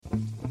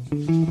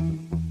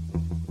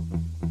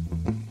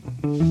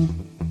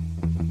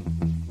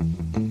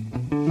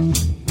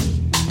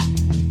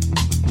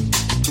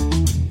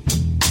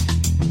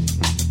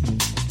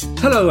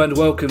Hello and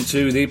welcome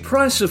to The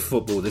Price of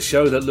Football, the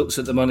show that looks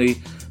at the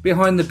money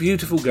behind the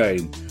beautiful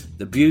game.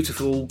 The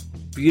beautiful,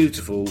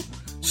 beautiful,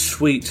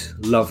 sweet,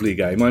 lovely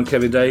game. I'm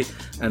Kevin Day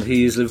and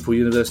he is Liverpool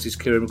University's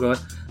Kieran Maguire.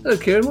 Hello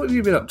Kieran, what have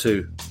you been up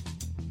to?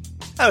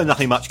 Oh,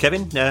 nothing much,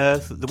 Kevin.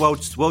 The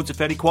world's a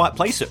fairly quiet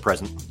place at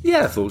present.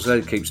 Yeah, I thought so.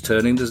 It keeps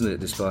turning, doesn't it,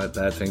 despite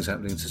bad things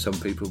happening to some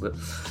people. But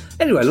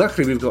anyway,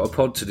 luckily we've got a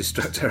pod to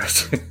distract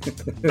us.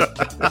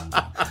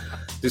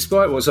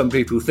 Despite what some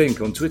people think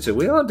on Twitter,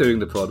 we are doing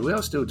the pod. We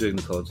are still doing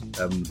the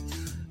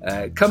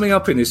pod. Coming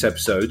up in this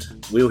episode,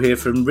 we'll hear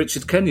from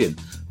Richard Kenyon,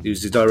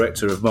 who's the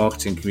Director of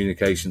Marketing,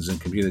 Communications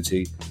and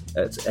Community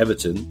at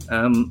Everton,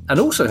 and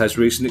also has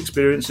recent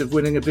experience of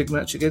winning a big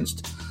match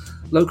against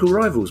local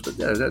rivals. But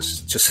that's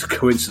just a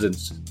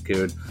coincidence,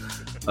 Kieran.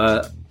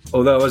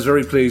 Although I was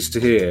very pleased to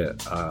hear,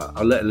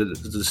 I'll let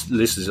the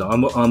listeners know,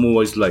 I'm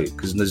always late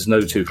because there's no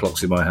 2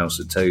 clocks in my house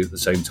that tell you at the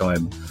same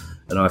time,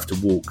 and I have to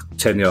walk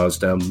 10 yards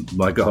down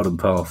my garden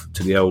path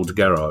to the old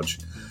garage.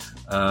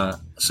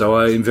 So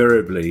I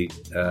invariably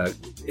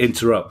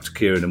interrupt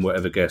Kieran and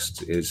whatever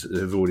guest is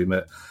who've already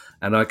met.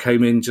 And I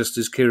came in just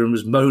as Kieran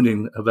was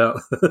moaning about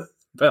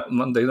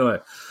Monday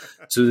night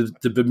to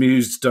the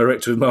bemused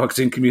Director of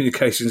Marketing,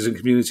 Communications and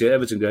Community at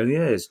Everton going,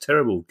 yeah, it's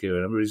terrible,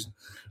 Kieran. I'm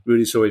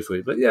really sorry for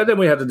you. But yeah, then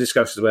we had a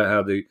discussion about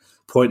how the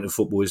point of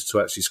football is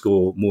to actually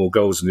score more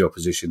goals than the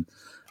opposition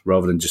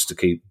rather than just to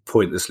keep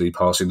pointlessly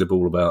passing the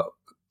ball about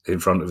in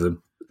front of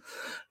them.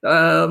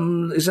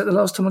 Is that the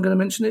last time I'm going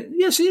to mention it?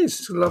 Yes, it is.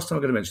 It's the last time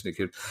I'm going to mention it,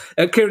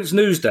 Kieran. Kieran's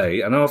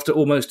Newsday, and after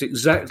almost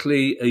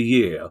exactly a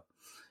year,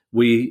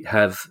 we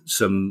have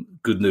some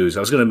good news. I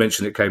was going to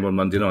mention it came on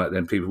Monday night,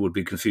 then people would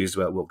be confused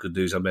about what good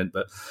news I meant,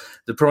 but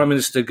the Prime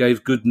Minister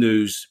gave good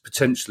news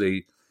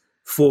potentially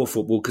for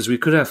football because we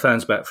could have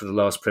fans back for the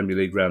last Premier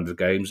League round of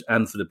games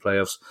and for the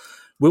playoffs.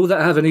 Will that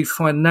have any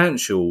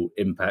financial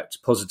impact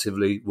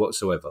positively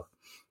whatsoever?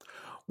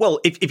 Well,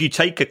 if you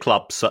take a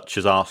club such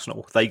as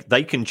Arsenal,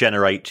 they can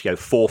generate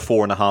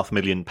 £4.5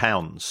 million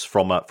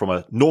from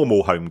a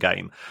normal home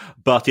game,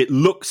 but it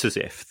looks as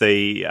if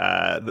the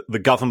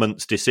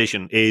government's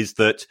decision is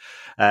that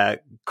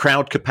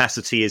crowd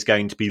capacity is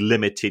going to be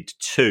limited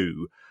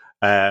to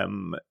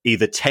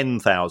either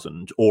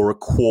 10,000 or a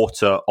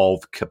quarter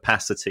of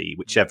capacity,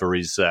 whichever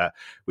is the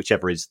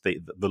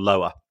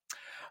lower.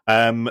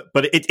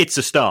 But it's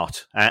a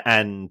start,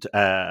 and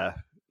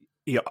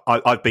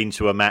I've been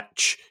to a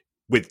match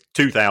with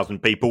 2,000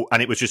 people,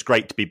 and it was just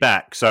great to be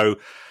back. So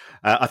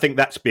I think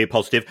that's be a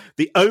positive.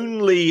 The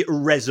only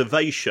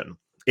reservation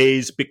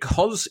is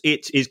because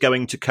it is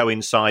going to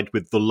coincide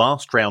with the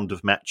last round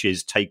of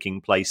matches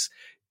taking place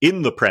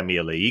in the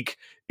Premier League,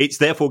 it's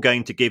therefore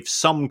going to give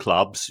some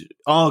clubs,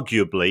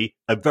 arguably,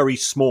 a very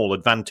small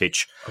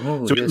advantage.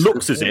 So it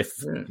looks as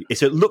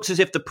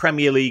if the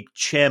Premier League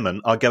chairmen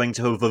are going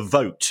to have a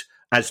vote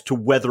as to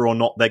whether or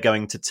not they're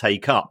going to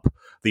take up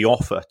the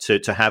offer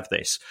to have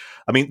this.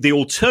 I mean, the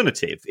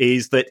alternative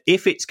is that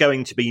if it's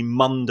going to be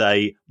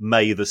Monday,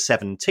 May the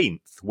 17th,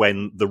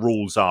 when the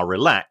rules are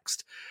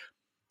relaxed,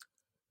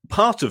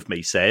 part of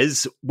me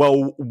says,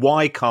 well,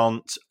 why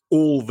can't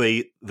all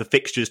the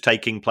fixtures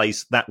taking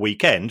place that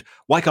weekend,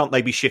 why can't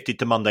they be shifted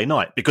to Monday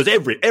night? Because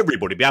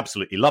everybody be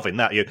absolutely loving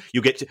that.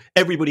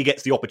 Everybody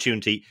gets the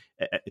opportunity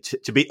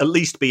to be at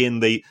least be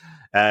in the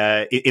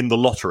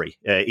lottery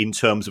in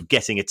terms of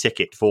getting a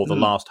ticket for the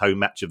last home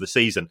match of the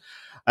season.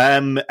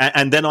 And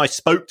then I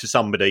spoke to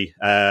somebody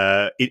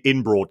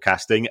in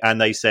broadcasting,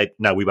 and they said,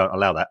 "No, we won't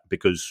allow that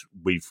because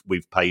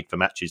we've paid for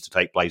matches to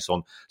take place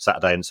on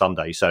Saturday and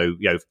Sunday. So,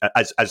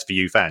 as for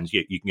you fans,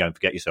 you can go and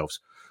forget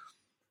yourselves."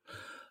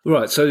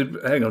 Right. So,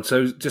 hang on.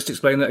 So, just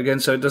explain that again.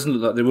 So, it doesn't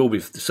look like there will be.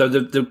 So,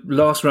 the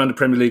last round of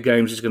Premier League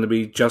games is going to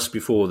be just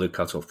before the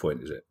cut-off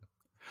point, is it?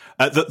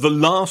 The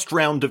last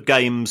round of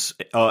games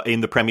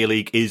in the Premier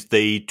League is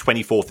the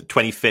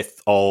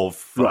 25th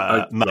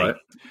of May.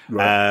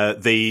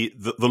 Right. The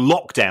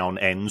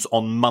lockdown ends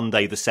on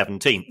Monday the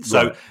 17th.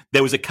 So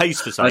there was a case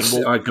for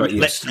saying,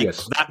 let's take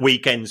that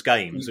weekend's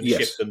games and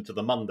shift them to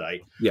the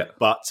Monday. Yeah.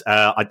 But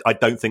I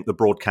don't think the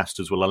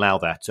broadcasters will allow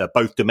that,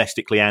 both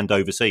domestically and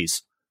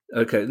overseas.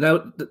 Okay.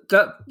 Now,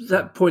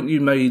 that point you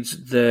made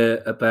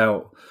there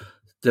about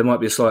there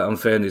might be a slight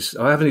unfairness.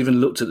 I haven't even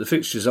looked at the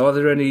fixtures. Are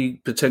there any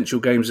potential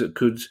games that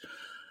could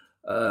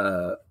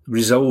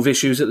resolve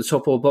issues at the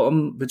top or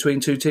bottom between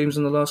two teams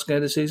in the last game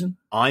of the season?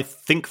 I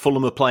think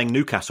Fulham are playing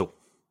Newcastle.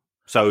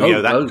 So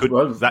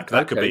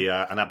that could be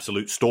an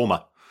absolute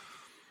stormer.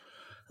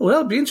 Well,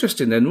 that'd be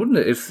interesting then, wouldn't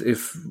it?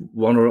 If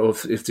one or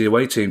if the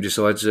away team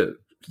decides that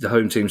the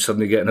home team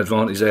suddenly get an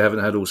advantage they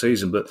haven't had all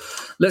season. But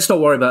let's not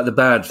worry about the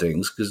bad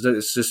things, because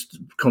let's just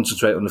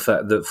concentrate on the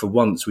fact that for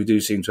once we do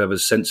seem to have a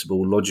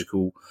sensible,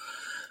 logical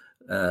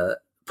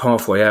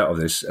pathway out of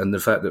this, and the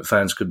fact that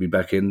fans could be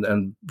back in,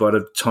 and by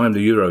the time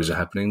the Euros are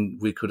happening,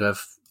 we could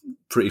have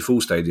pretty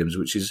full stadiums,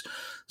 which is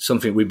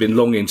something we've been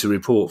longing to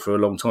report for a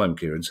long time,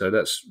 Kieran. So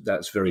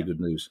that's very good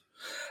news.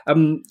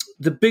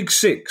 The Big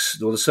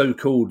Six, or the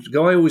so-called,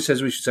 Guy always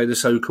says we should say the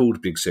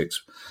so-called Big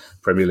Six,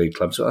 Premier League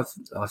clubs.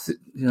 I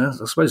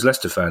suppose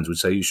Leicester fans would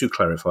say you should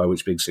clarify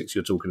which Big Six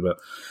you're talking about.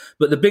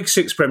 But the Big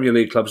Six Premier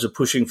League clubs are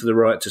pushing for the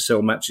right to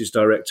sell matches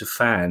direct to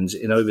fans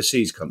in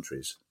overseas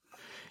countries.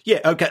 Yeah,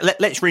 okay.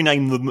 Let's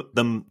rename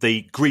them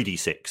the Greedy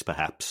Six,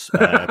 perhaps,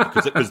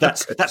 because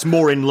that's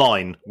more in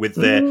line with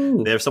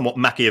their somewhat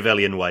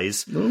Machiavellian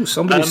ways. Oh,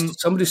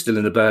 somebody's still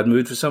in a bad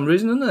mood for some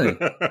reason, isn't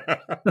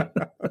they?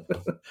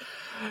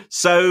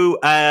 So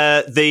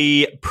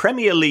the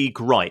Premier League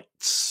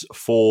rights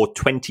for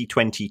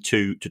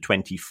 2022 to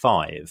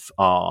 25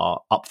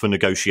 are up for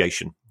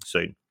negotiation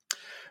soon,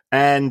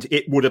 and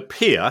it would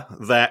appear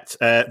that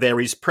there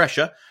is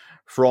pressure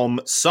from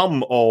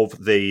some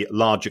of the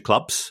larger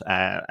clubs,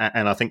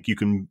 and I think you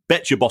can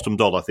bet your bottom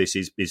dollar this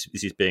is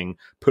being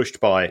pushed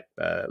by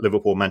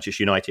Liverpool,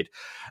 Manchester United,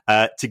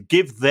 to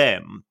give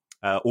them,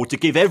 or to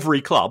give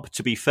every club,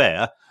 to be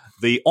fair,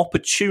 the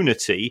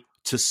opportunity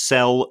to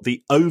sell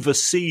the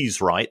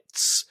overseas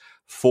rights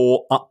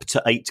for up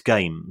to 8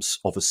 games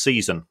of a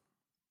season.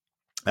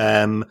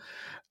 And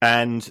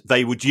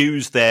they would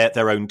use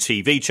their own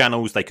TV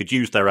channels, they could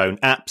use their own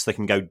apps, they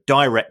can go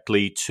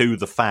directly to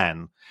the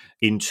fan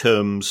in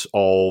terms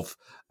of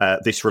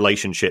this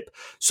relationship.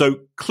 So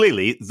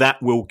clearly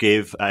that will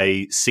give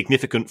a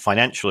significant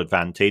financial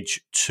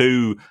advantage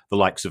to the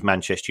likes of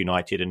Manchester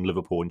United and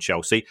Liverpool and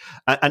Chelsea.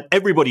 And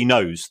everybody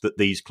knows that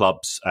these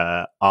clubs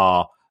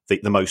are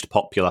the most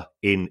popular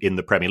in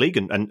the Premier League,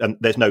 and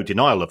there's no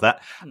denial of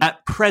that.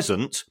 At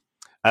present,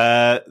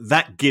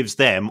 that gives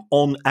them,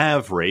 on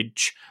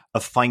average, a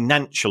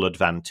financial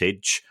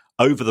advantage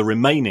over the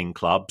remaining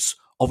clubs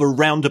of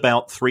around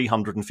about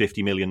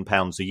 £350 million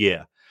a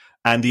year.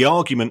 And the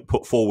argument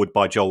put forward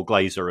by Joel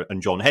Glazer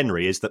and John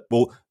Henry is that,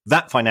 well,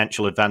 that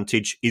financial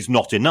advantage is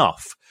not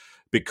enough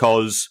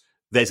because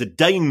there's a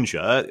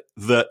danger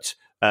that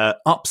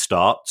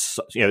upstarts,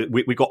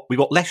 we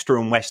got Leicester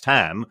and West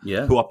Ham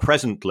who are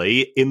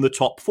presently in the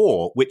top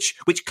 4, which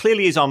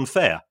clearly is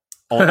unfair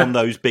on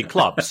those big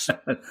clubs,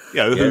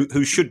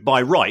 who should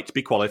by right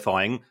be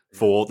qualifying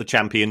for the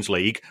Champions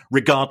League,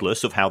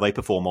 regardless of how they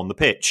perform on the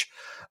pitch.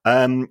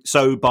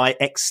 So by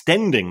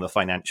extending the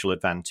financial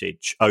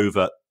advantage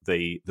over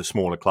the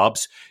smaller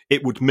clubs,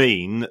 it would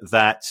mean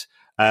that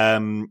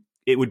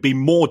it would be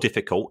more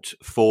difficult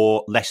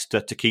for Leicester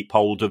to keep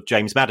hold of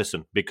James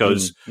Maddison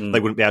because they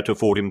wouldn't be able to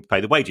afford him to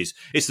pay the wages.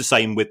 It's the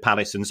same with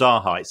Palace and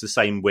Zaha. It's the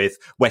same with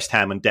West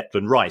Ham and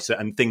Declan Rice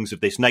and things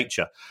of this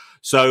nature.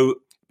 So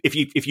if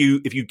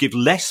you give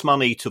less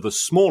money to the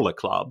smaller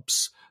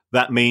clubs,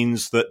 that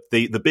means that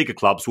the bigger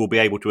clubs will be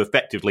able to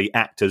effectively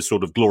act as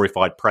sort of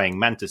glorified praying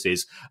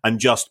mantises and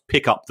just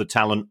pick up the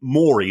talent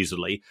more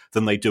easily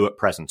than they do at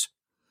present.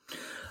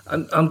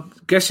 I'm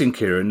guessing,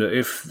 Kieran, that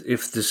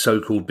if the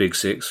so-called Big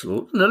Six,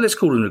 or no, let's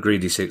call them the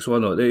Greedy Six, why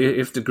not?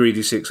 If the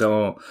Greedy Six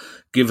are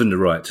given the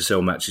right to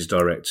sell matches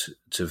direct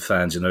to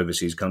fans in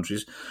overseas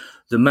countries,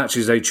 the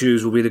matches they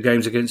choose will be the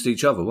games against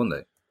each other, won't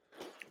they?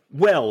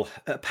 Well,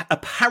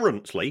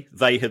 apparently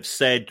they have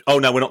said, oh,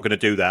 no, we're not going to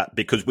do that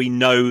because we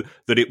know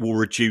that it will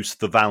reduce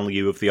the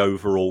value of the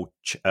overall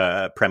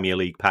Premier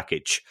League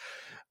package.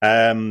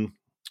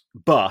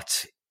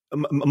 But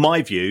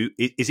my view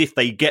is if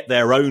they get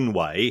their own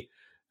way,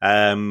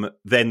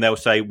 then they'll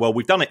say, well,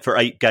 we've done it for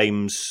 8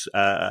 games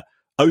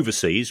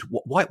overseas.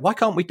 Why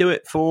can't we do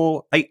it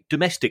for 8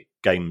 domestic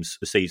games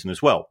a season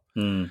as well?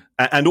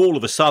 And all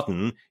of a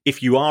sudden,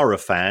 if you are a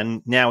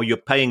fan, now you're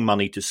paying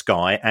money to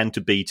Sky and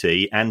to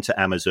BT and to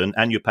Amazon,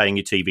 and you're paying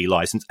your TV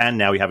license, and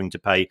now you're having to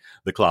pay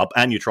the club,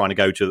 and you're trying to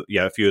go to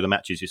a few of the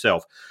matches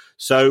yourself.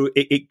 So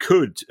it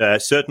could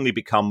certainly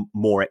become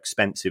more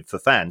expensive for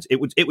fans.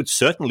 It would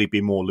certainly be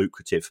more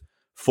lucrative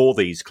for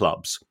these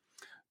clubs.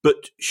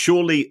 But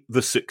surely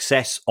the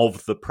success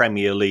of the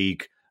Premier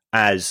League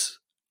as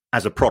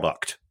a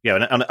product,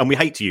 and we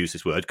hate to use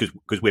this word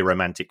because we're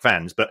romantic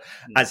fans, but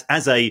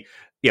as a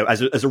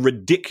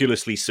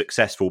ridiculously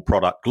successful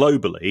product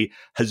globally,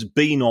 has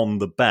been on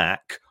the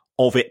back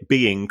of it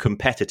being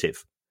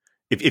competitive.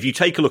 If you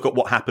take a look at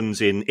what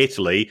happens in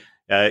Italy,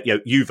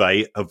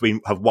 Juve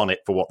have won it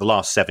for the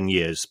last 7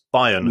 years.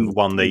 Bayern have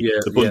won the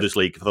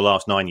Bundesliga for the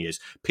last 9 years.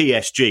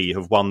 PSG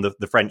have won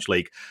the French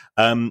league.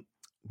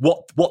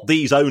 What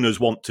these owners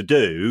want to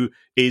do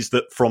is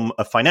that from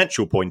a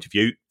financial point of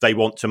view, they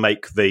want to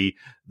make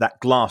that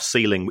glass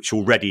ceiling which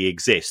already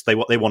exists. They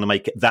want to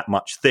make it that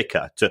much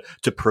thicker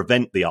to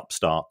prevent the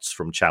upstarts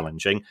from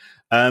challenging.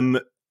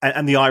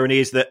 And the irony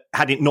is that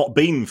had it not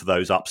been for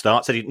those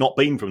upstarts, had it not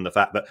been from the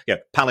fact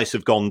that Palace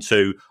have gone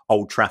to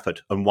Old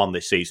Trafford and won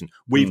this season,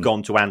 we've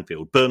gone to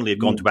Anfield, Burnley have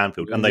gone to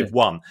Anfield and they've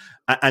won,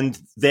 and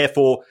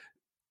therefore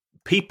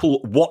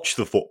people watch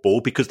the football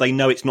because they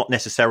know it's not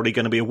necessarily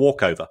going to be a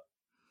walkover.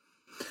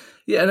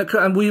 Yeah,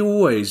 and we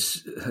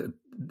always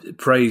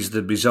praise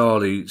the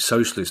bizarrely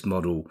socialist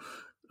model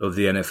of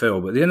the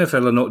NFL, but the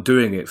NFL are not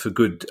doing it for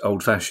good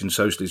old-fashioned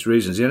socialist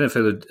reasons. The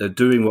NFL are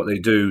doing what they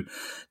do,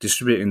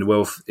 distributing the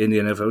wealth in the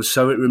NFL,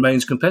 so it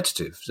remains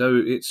competitive.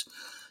 So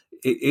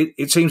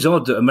it seems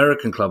odd that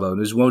American club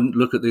owners won't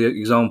look at the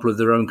example of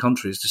their own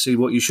countries to see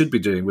what you should be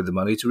doing with the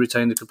money to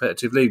retain the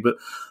competitive league. But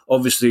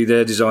obviously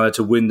their desire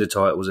to win the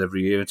titles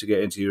every year and to get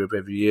into Europe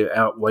every year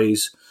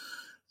outweighs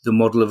the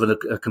model of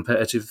a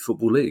competitive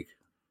football league.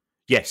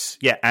 Yes,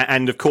 yeah.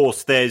 And of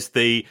course, there's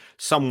the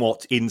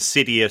somewhat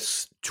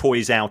insidious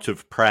toys out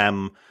of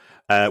pram.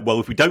 Well,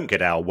 if we don't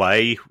get our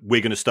way,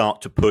 we're going to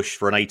start to push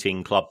for an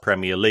 18-club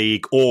Premier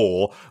League,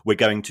 or we're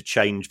going to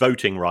change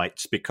voting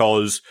rights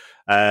because,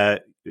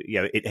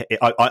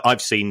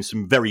 I've seen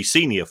some very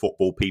senior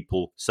football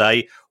people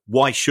say,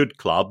 why should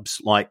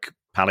clubs like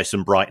Palace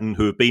and Brighton,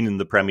 who have been in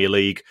the Premier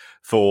League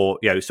for,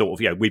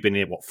 we've been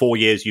in 4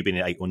 years, you've been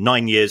in 8 or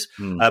 9 years.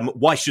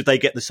 Why should they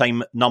get the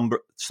same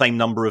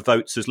number of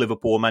votes as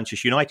Liverpool or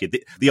Manchester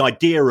United? The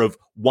idea of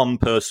one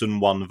person,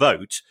 one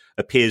vote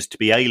appears to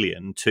be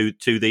alien to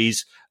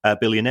these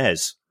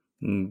billionaires.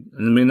 I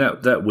mean,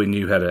 that win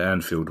you had at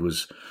Anfield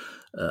was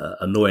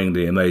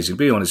annoyingly amazing.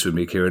 Be honest with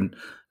me, Kieran.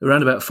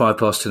 Around about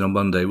 10:05 on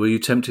Monday, were you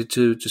tempted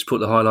to just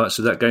put the highlights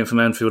of that game from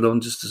Anfield on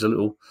just as a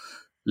little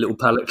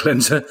palate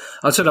cleanser?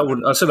 I said I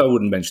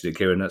wouldn't mention it,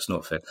 Kieran. That's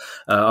not fair.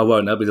 I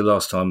won't. That'll be the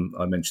last time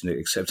I mention it.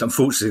 Except,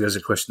 unfortunately, there's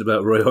a question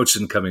about Roy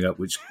Hodgson coming up,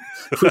 which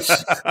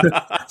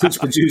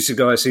producer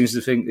guy seems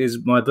to think is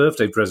my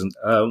birthday present.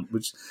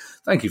 Which,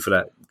 thank you for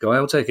that, guy.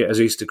 I'll take it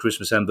as Easter,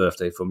 Christmas, and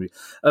birthday from you.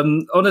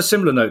 On a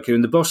similar note,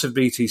 Kieran, the boss of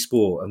BT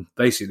Sport, and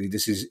basically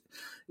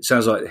it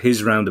sounds like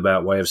his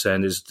roundabout way of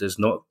saying there's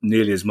not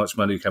nearly as much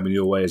money coming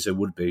your way as there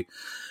would be.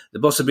 The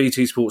boss of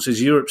BT Sport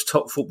says Europe's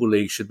top football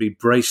league should be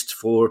braced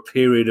for a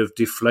period of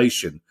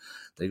deflation.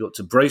 They got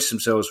to brace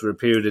themselves for a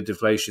period of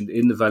deflation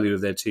in the value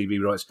of their TV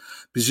rights.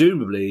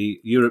 Presumably,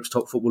 Europe's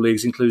top football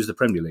leagues includes the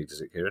Premier League,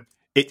 does it, Kieran?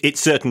 It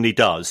certainly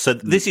does. So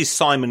this is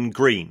Simon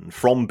Green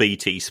from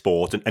BT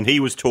Sport, and he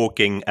was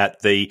talking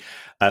at the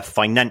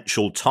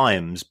Financial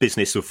Times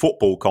Business of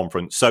Football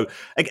conference. So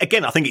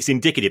again, I think it's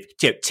indicative.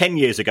 10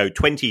 years ago,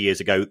 20 years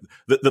ago,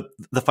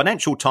 the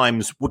Financial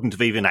Times wouldn't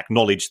have even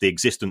acknowledged the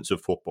existence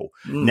of football.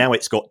 Now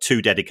it's got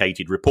 2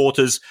 dedicated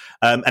reporters,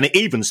 and it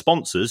even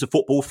sponsors a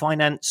football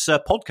finance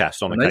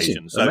podcast on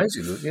occasion. So,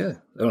 amazing, yeah.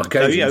 On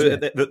occasions,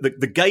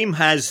 the game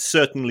has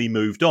certainly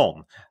moved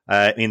on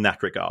in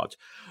that regard.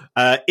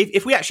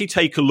 If we actually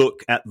take a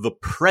look at the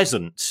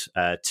present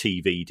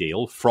TV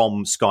deal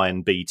from Sky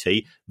and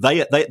BT,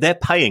 they're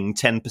paying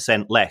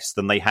 10% less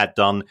than they had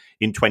done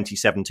in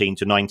 2017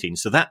 to 19.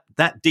 So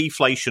that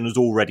deflation has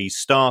already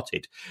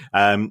started.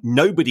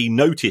 Nobody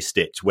noticed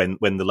it when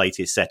the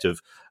latest set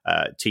of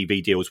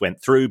TV deals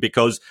went through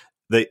because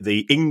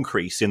the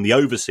increase in the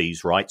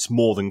overseas rights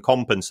more than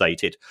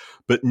compensated.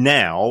 But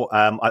now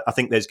I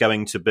think there's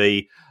going to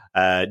be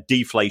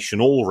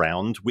deflation all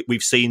round.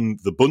 We've seen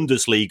the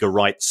Bundesliga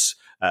rights;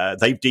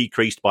 they've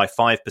decreased by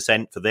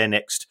 5% for their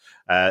next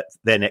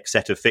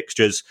set of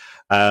fixtures.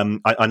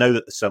 I know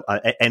that some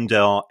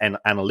Endar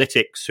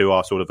Analytics, who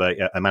are sort of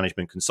a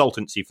management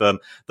consultancy firm,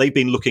 they've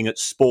been looking at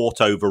sport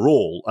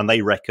overall, and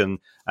they reckon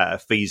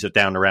fees are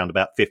down around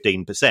about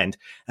 15%.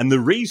 And the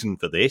reason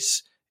for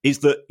this is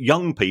that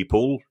young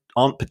people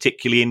aren't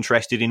particularly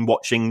interested in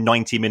watching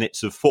 90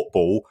 minutes of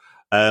football.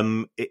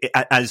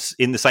 As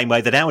in the same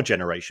way that our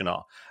generation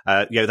are,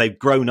 they've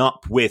grown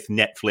up with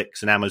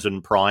Netflix and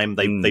Amazon Prime.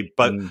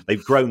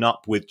 They've grown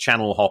up with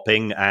channel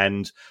hopping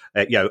and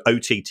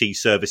OTT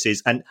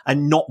services, and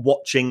not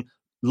watching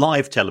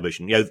live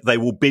television. They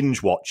will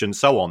binge watch and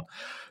so on.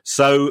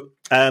 So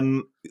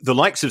the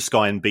likes of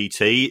Sky and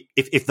BT,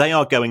 if they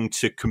are going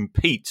to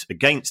compete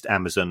against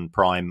Amazon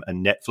Prime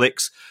and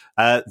Netflix,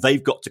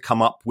 they've got to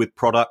come up with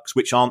products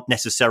which aren't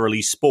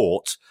necessarily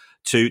sport,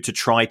 to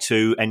try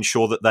to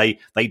ensure that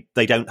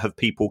they don't have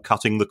people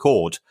cutting the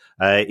cord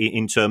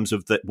in terms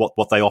of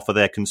what they offer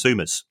their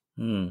consumers.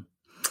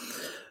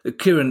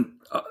 Kieran,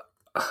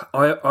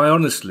 I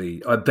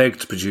honestly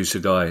begged producer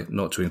Guy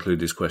not to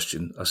include this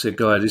question. I said,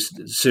 Guy,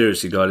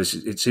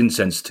 it's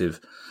insensitive.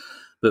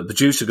 But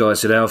producer Guy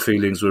said our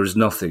feelings were as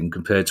nothing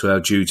compared to our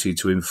duty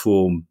to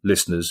inform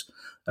listeners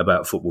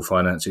about football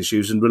finance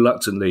issues. And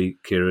reluctantly,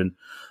 Kieran,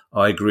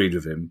 I agreed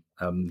with him.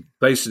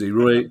 Basically,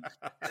 Roy...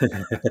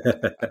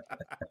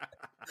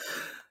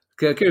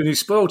 Kieran, you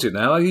spoiled it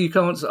now. You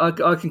can't.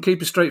 I can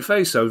keep a straight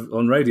face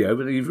on radio,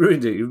 but you've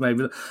ruined it. You've made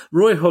me...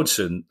 Roy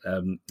Hodgson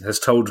has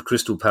told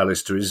Crystal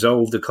Palace to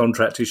resolve the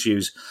contract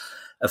issues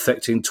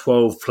affecting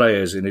 12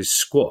 players in his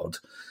squad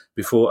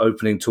before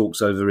opening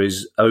talks over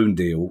his own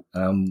deal,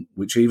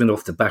 which even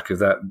off the back of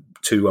that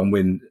 2-1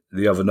 win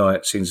the other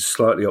night seems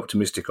slightly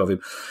optimistic of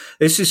him.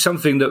 This is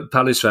something that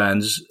Palace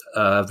fans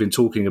have been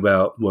talking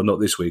about, well, not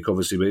this week,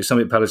 obviously, but it's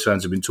something Palace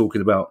fans have been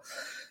talking about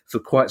for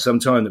quite some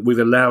time, that we've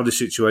allowed a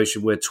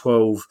situation where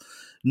 12,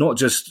 not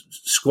just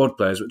squad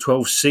players, but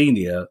 12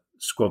 senior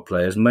squad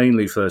players,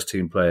 mainly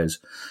first-team players,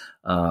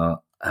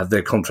 have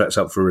their contracts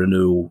up for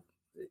renewal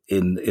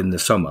in the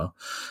summer,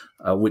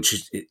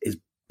 which is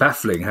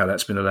baffling how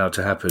that's been allowed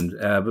to happen.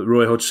 But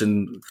Roy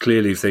Hodgson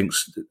clearly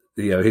thinks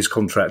his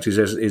contract is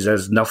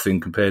as nothing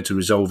compared to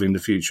resolving the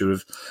future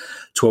of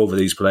 12 of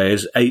these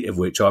players, 8 of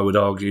which I would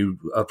argue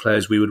are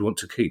players we would want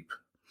to keep.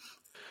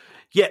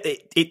 Yeah,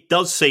 it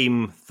does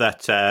seem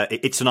that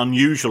it's an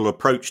unusual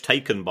approach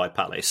taken by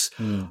Palace.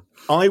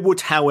 I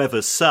would,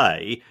 however,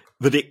 say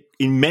that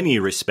in many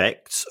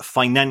respects,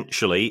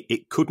 financially,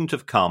 it couldn't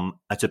have come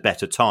at a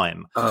better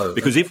time.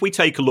 Because if we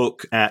take a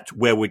look at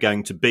where we're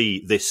going to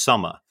be this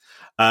summer,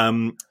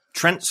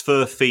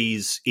 transfer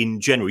fees in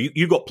general,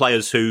 you've got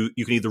players who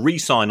you can either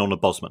re-sign on a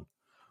Bosman,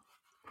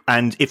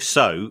 and if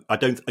so,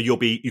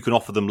 you can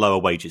offer them lower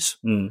wages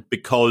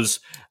because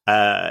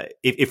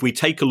if we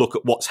take a look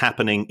at what's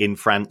happening in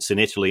France, in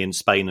Italy, in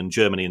Spain, and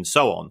Germany, and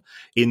so on,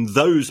 in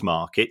those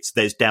markets,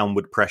 there's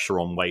downward pressure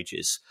on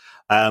wages.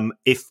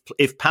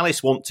 If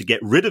Palace want to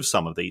get rid of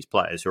some of these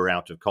players who are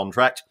out of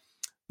contract,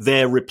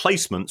 their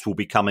replacements will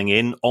be coming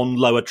in on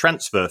lower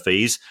transfer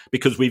fees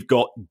because we've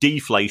got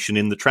deflation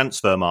in the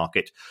transfer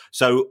market.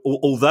 So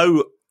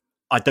although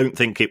I don't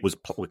think it was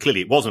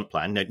clearly it wasn't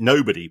planned.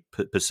 Nobody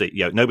perceived,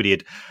 nobody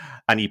had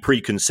any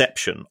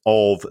preconception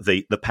of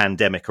the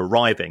pandemic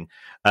arriving.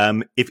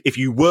 If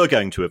you were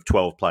going to have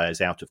 12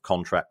 players out of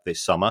contract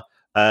this summer,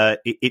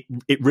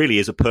 it really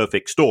is a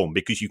perfect storm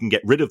because you can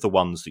get rid of the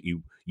ones that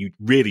you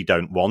really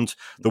don't want.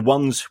 The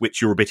ones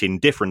which you're a bit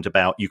indifferent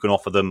about, you can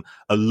offer them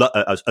a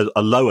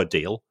lower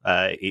deal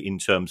in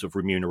terms of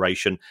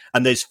remuneration,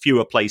 and there's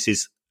fewer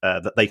places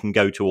that they can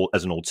go to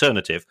as an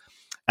alternative.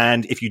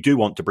 And if you do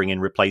want to bring in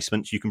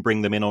replacements, you can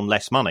bring them in on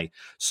less money.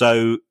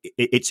 So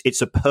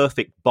it's a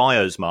perfect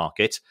buyer's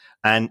market,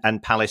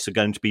 and Palace are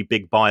going to be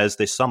big buyers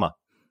this summer.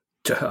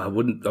 I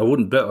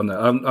wouldn't bet on that.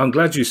 I'm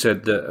glad you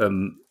said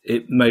that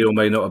it may or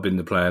may not have been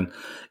the plan.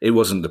 It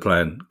wasn't the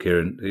plan,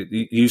 Kieran.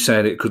 You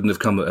saying it couldn't have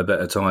come at a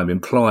better time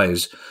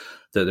implies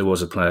that there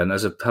was a plan.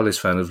 As a Palace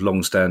fan of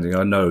long standing,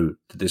 I know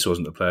that this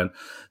wasn't a plan.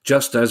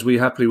 Just as we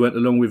happily went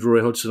along with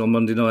Roy Hodgson on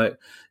Monday night,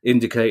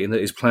 indicating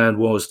that his plan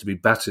was to be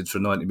battered for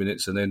 90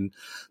 minutes and then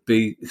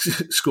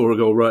score a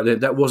goal right there.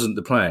 That wasn't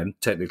the plan,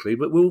 technically,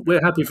 but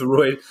we're happy for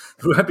Roy.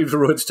 We're happy for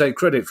Roy to take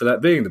credit for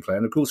that being the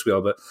plan. Of course we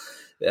are, but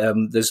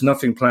there's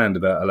nothing planned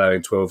about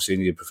allowing 12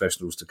 senior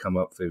professionals to come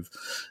up with,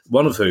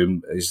 one of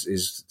whom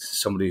is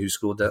somebody who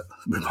scored that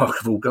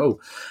remarkable goal.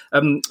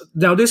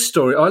 Now, this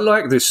story, I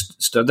like this.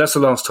 That's the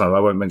last time. I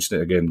won't mention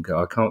it again.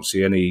 I can't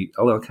see any.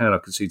 Oh, I can. I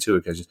can see two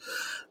occasions,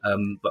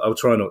 but I'll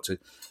try not to.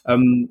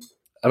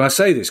 And I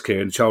say this,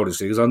 Kieran,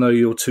 childishly, because I know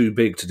you're too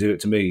big to do it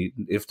to me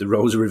if the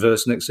roles are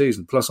reversed next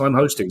season. Plus, I'm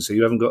hosting, so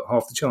you haven't got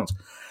half the chance.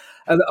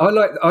 And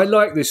I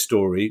like this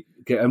story.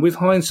 And with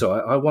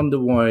hindsight, I wonder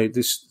why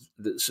the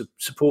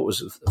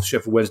supporters of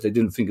Sheffield Wednesday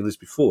didn't think of this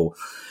before.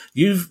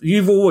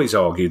 You've always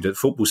argued that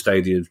football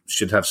stadiums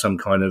should have some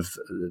kind of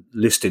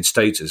listed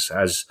status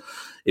as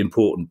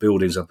important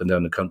buildings up and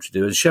down the country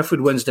do. And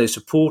Sheffield Wednesday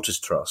Supporters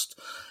Trust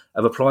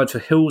have applied for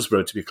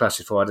Hillsborough to be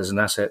classified as an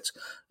asset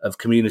of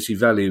community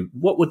value.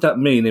 What would that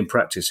mean in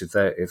practice if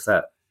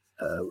that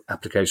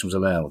application was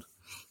allowed?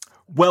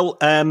 Well,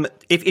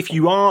 if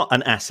you are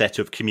an asset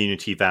of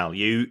community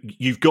value,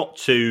 you've got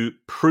to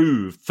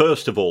prove,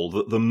 first of all,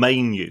 that the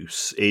main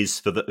use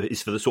is for the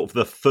sort of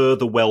the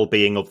further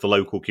well-being of the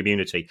local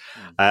community.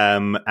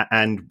 And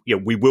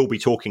we will be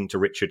talking to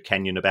Richard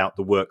Kenyon about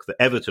the work that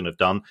Everton have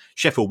done.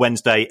 Sheffield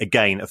Wednesday,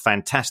 again, a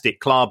fantastic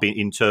club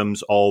in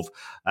terms of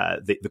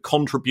the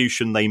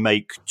contribution they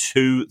make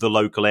to the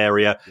local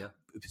area. Yeah.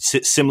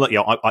 Similar,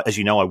 as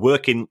you know, I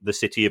work in the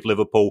city of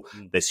Liverpool.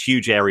 There's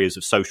huge areas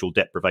of social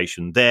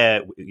deprivation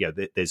there.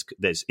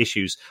 There's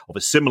issues of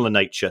a similar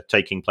nature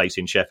taking place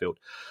in Sheffield.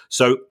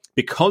 So,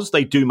 because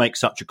they do make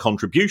such a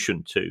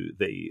contribution to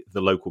the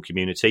local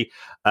community,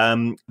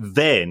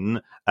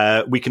 then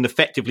we can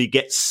effectively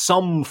get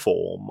some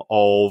form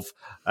of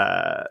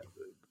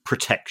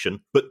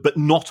protection, but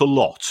not a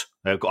lot.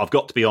 I've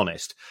got to be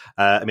honest.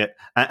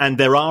 And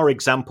there are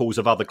examples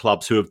of other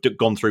clubs who have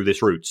gone through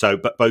this route. So,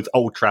 but both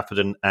Old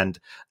Trafford and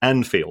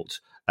Anfield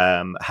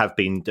have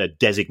been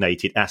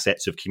designated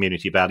assets of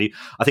community value.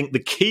 I think the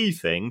key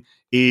thing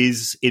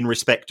is in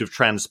respect of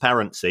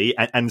transparency,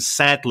 and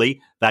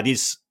sadly, that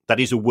is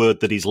a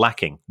word that is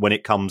lacking when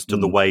it comes to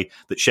the way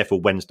that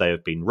Sheffield Wednesday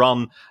have been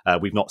run.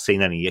 We've not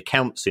seen any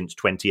accounts since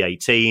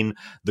 2018.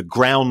 The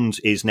ground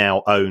is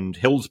now owned,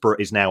 Hillsborough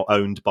is now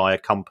owned by a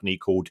company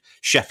called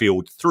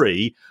Sheffield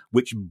 3,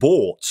 which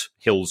bought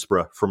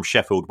Hillsborough from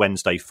Sheffield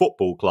Wednesday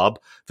Football Club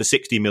for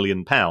 £60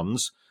 million.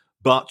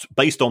 But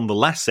based on the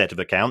last set of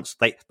accounts,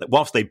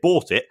 whilst they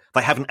bought it,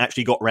 they haven't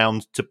actually got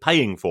round to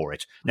paying for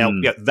it. Now,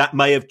 that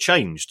may have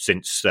changed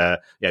since,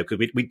 but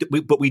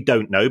we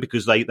don't know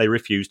because they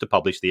refuse to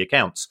publish the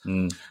accounts.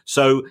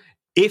 So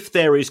if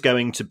there is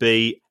going to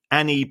be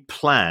any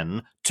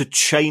plan to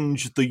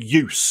change the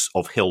use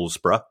of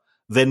Hillsborough,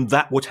 then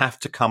that would have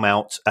to come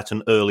out at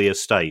an earlier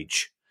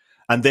stage.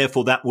 And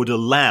therefore, that would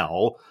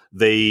allow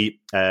the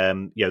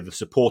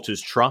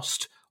supporters'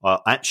 trust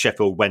at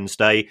Sheffield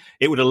Wednesday,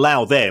 it would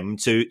allow them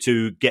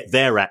to get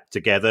their act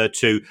together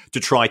to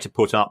try to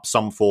put up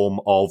some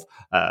form of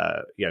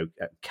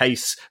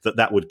case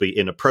that would be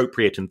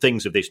inappropriate and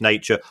things of this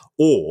nature,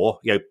 or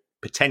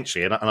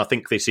potentially, and I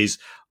think this is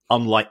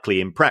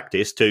unlikely in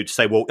practice, to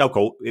say, well,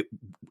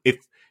 if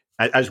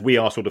as we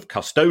are sort of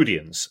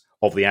custodians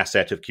of the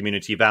asset of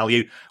community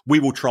value, we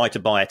will try to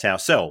buy it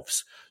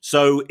ourselves.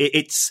 So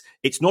it's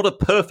not a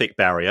perfect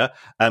barrier.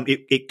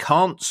 It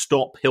can't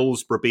stop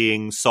Hillsborough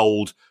being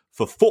sold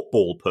for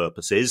football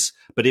purposes,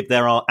 but if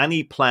there are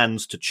any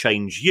plans to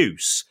change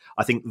use,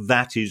 I think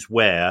that is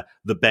where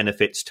the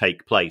benefits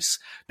take place.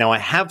 Now, I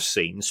have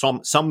seen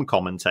some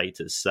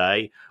commentators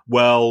say,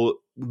 well,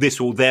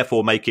 this will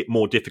therefore make it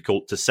more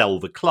difficult to sell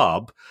the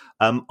club.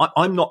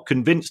 I'm not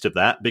convinced of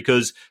that,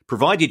 because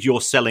provided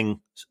you're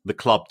selling the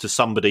club to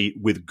somebody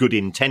with good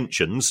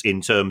intentions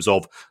in terms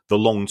of the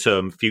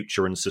long-term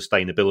future and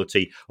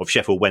sustainability of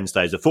Sheffield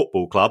Wednesday as a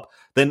football club,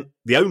 then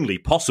the only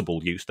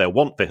possible use they'll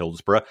want for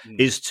Hillsborough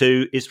is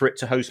for it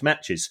to host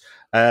matches.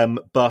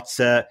 But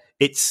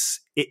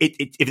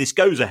if this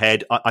goes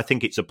ahead, I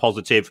think it's a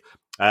positive.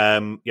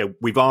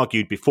 We've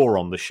argued before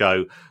on the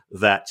show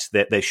that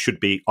there should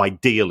be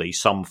ideally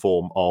some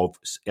form of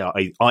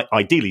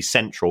ideally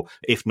central,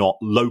 if not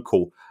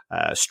local,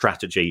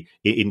 strategy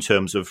in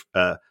terms of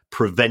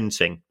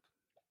preventing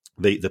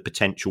the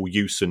potential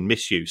use and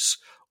misuse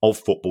of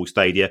football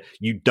stadia.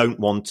 You don't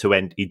want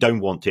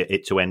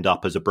it to end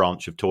up as a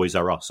branch of Toys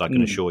R Us, I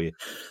can assure you.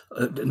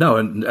 No,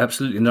 and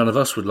absolutely none of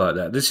us would like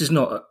that. This is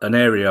not an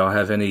area I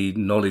have any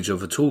knowledge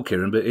of at all,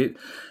 Kieran, but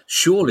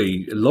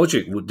surely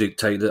logic would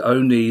dictate that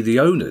only the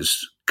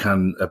owners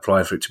can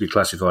apply for it to be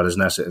classified as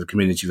an asset of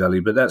community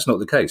value, but that's not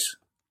the case.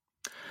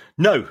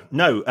 No,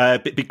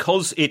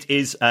 because it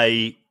is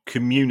a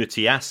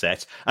community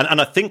asset, and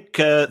I think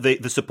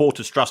the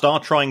Supporters Trust are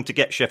trying to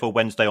get Sheffield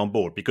Wednesday on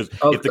board, because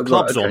if the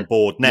club's on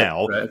board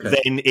now,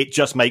 then it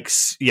just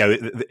makes,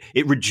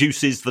 it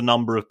reduces the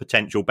number of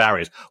potential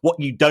barriers. What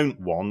you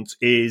don't want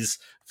is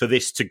for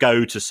this to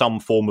go to some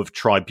form of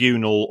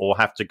tribunal or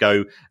have to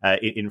go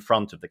in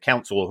front of the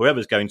council or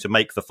whoever's going to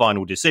make the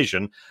final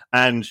decision,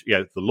 and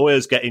the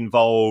lawyers get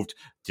involved,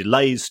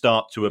 delays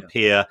start to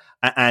appear,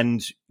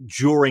 and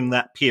during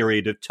that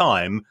period of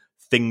time,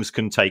 things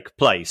can take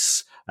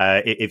place.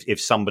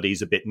 If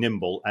somebody's a bit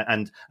nimble,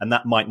 and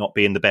that might not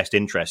be in the best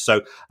interest.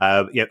 So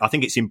I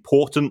think it's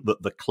important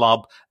that the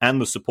club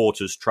and the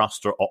Supporters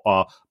Trust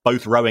are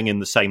both rowing in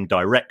the same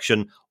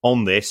direction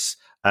on this.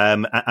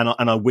 And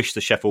I wish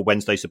the Sheffield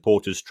Wednesday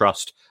Supporters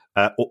Trust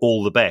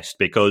all the best,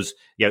 because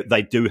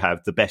they do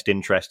have the best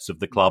interests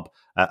of the club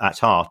at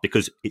heart,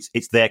 because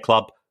it's their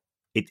club.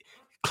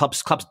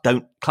 Clubs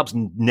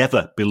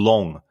never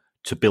belong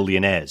to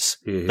billionaires.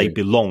 They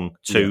belong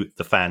to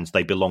the fans.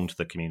 They belong to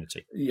the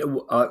community. Yeah,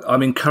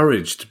 I'm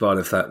encouraged by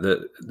the fact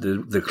that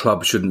the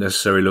club shouldn't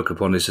necessarily look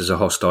upon this as a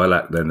hostile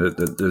act. Then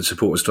the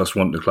Supporters Trust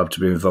want the club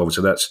to be involved,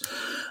 so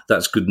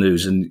that's good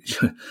news. And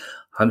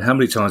how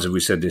many times have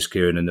we said this,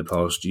 Kieran, in the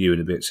past year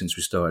and a bit since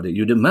we started it?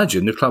 You'd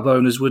imagine the club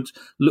owners would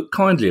look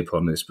kindly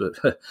upon this, but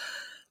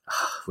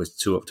we're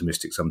too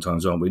optimistic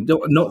sometimes, aren't we?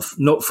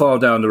 Not far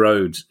down the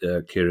road,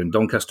 Kieran,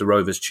 Doncaster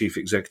Rovers Chief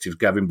Executive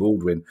Gavin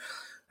Baldwin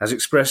has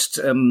expressed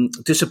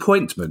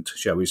disappointment,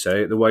 shall we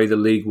say, at the way the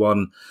League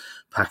One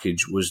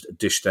package was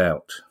dished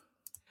out.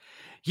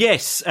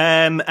 Yes,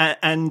 and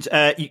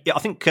I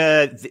think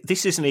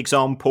this is an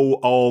example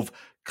of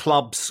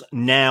clubs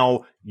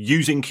now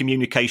using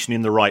communication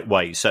in the right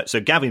way. So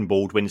Gavin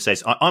Baldwin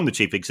says, I'm the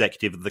chief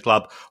executive of the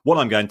club. What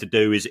I'm going to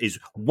do is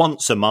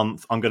once a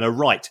month, I'm going to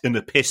write an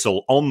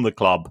epistle on the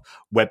club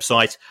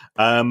website,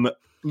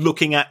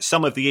 looking at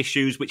some of the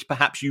issues which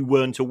perhaps you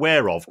weren't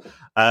aware of.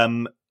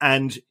 And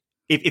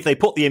if they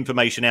put the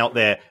information out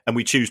there and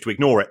we choose to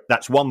ignore it,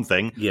 that's one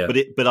thing. Yeah.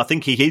 But I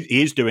think he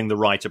is doing the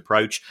right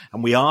approach,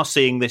 and we are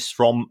seeing this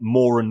from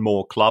more and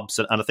more clubs.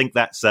 And I think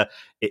that's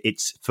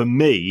for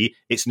me,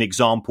 it's an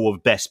example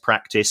of best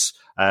practice.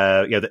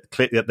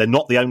 That they're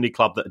not the only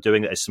club that are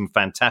doing it. There's some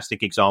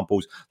fantastic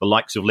examples, the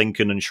likes of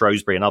Lincoln and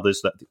Shrewsbury and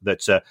others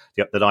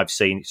that I've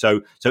seen.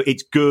 So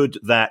it's good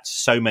that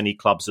so many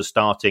clubs are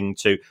starting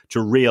to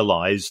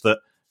realise that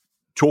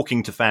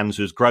talking to fans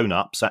as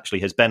grown-ups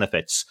actually has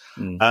benefits.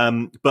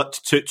 But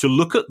to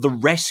look at the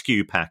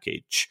rescue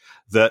package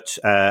that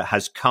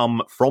has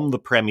come from the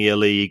Premier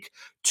League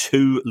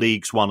to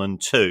Leagues 1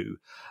 and 2,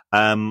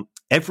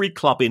 every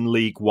club in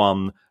League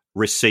 1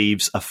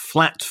 receives a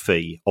flat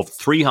fee of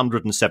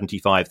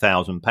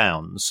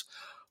 £375,000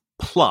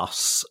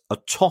 plus a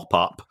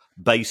top-up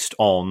based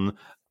on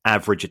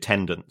average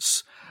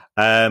attendance.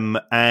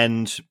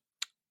 And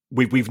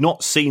we've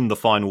not seen the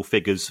final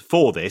figures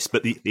for this,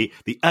 but the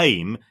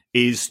aim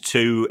is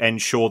to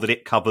ensure that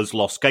it covers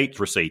lost gate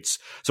receipts.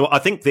 So I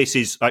think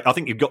I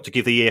think you've got to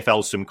give the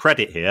EFL some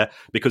credit here,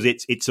 because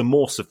it's a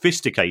more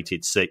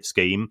sophisticated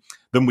scheme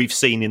than we've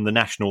seen in the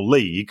National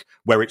League,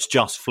 where it's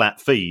just flat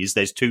fees.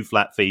 There's 2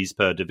 flat fees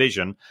per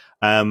division.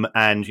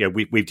 And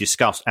we've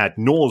discussed ad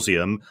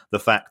nauseum the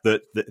fact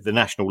that the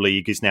National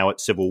League is now at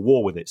civil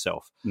war with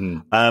itself.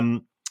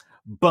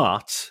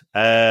 But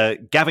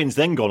Gavin's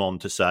then gone on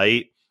to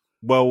say,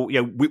 well,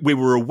 we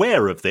were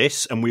aware of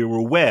this, and we were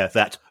aware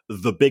that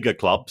the bigger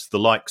clubs, the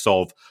likes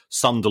of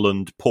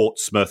Sunderland,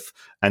 Portsmouth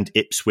and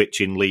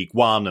Ipswich in League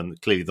 1, and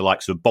clearly the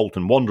likes of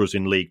Bolton Wanderers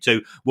in League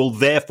 2, will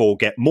therefore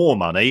get more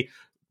money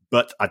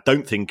but I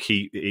don't think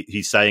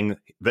he's saying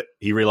that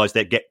he realised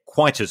they'd get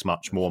quite as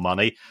much more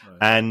money, right.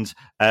 And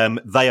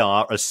they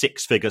are a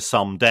six-figure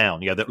sum down.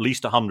 They're at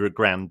least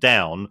 $100,000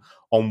 down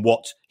on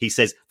what he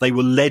says they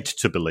were led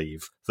to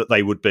believe that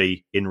they would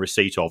be in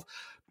receipt of.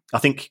 I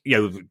think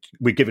I've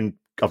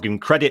given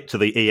credit to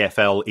the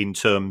EFL in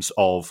terms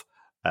of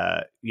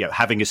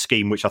having a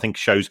scheme which I think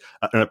shows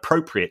an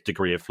appropriate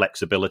degree of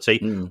flexibility.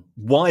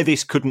 Why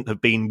this couldn't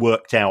have been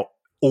worked out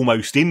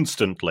almost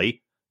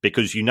instantly,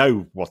 because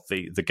what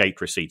the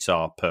gate receipts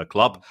are per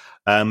club,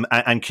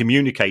 and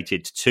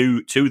communicated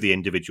to the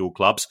individual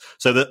clubs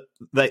so that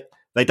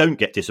they don't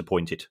get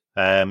disappointed.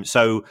 It's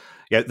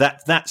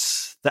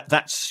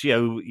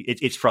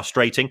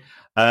frustrating.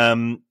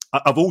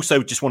 I've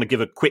also just want to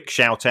give a quick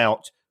shout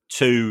out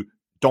to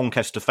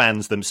Doncaster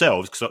fans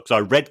themselves, because I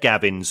read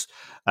Gavin's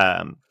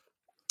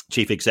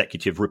chief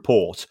executive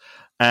report,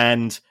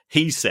 and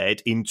he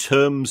said, in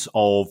terms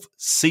of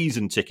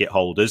season ticket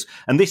holders,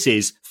 and this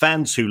is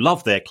fans who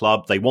love their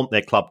club, they want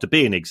their club to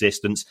be in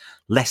existence,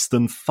 less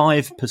than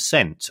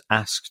 5%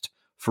 asked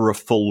for a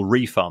full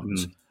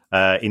refund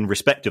in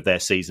respect of their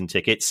season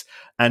tickets,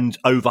 and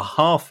over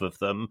half of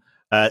them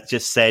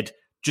just said,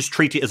 just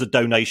treat it as a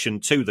donation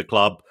to the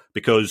club,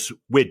 because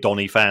we're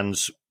Donny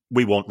fans.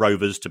 We want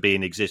Rovers to be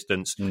in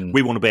existence.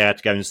 We want to be able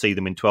to go and see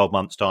them in 12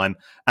 months' time.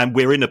 And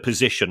we're in a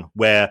position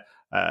where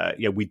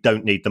we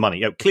don't need the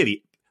money.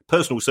 Clearly,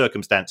 personal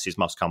circumstances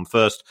must come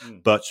first,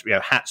 but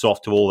hats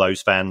off to all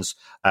those fans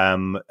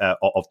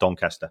of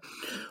Doncaster.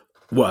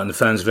 Well, and the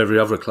fans of every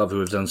other club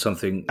who have done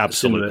something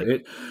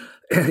absolutely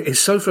similar.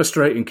 It's so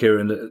frustrating,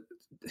 Kieran, that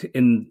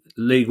in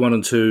League 1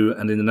 and 2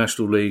 and in the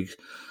National League,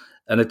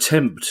 an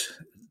attempt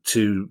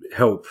to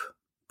help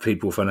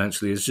people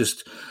financially has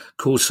just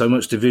caused so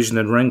much division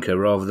and rancour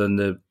rather than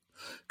the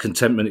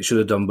contentment it should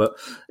have done. But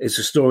it's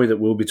a story that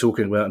we'll be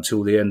talking about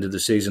until the end of the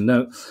season.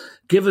 Now,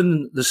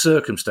 given the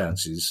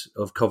circumstances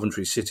of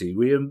Coventry City,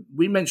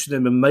 we mention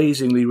them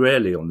amazingly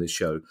rarely on this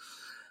show,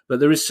 but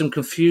there is some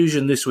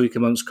confusion this week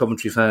amongst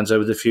Coventry fans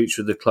over the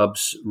future of the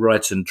club's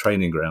Brighton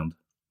training ground.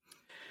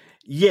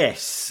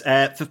 Yes,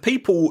 for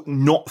people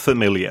not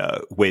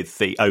familiar with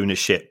the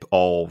ownership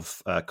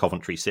of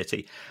Coventry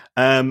City,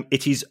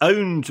 it is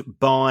owned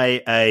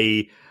by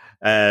a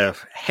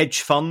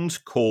hedge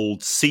fund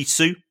called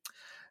Sisu.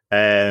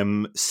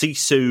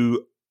 Sisu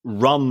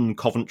run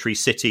Coventry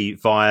City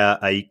via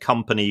a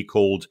company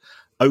called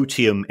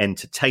Otium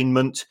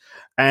Entertainment,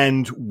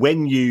 and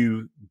when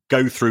you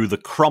go through the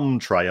crumb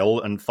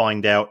trail and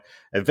find out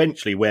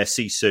eventually where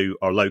Sisu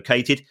are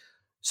located,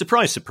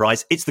 surprise,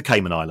 surprise, it's the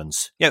Cayman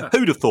Islands.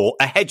 Who'd have thought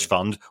a hedge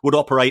fund would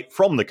operate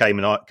from the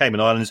Cayman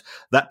Islands,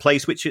 that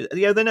place which is,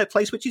 a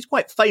place which is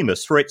quite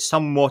famous for its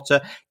somewhat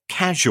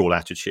casual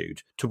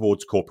attitude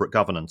towards corporate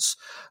governance.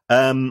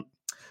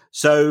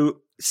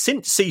 So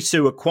since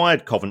Sisu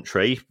acquired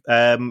Coventry,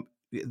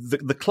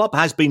 the club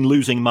has been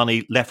losing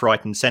money left,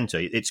 right, and centre.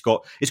 It's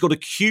got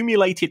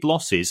accumulated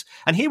losses,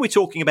 and here we're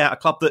talking about a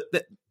club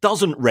that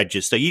doesn't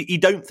register. You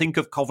don't think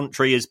of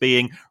Coventry as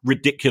being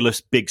ridiculous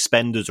big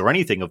spenders or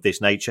anything of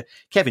this nature.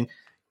 Kevin,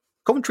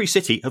 Coventry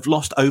City have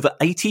lost over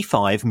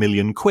 85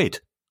 million quid.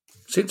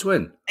 Since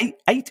when? In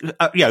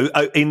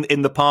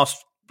the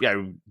past,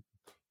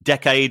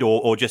 decade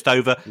or just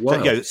over.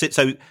 Wow.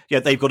 So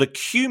they've got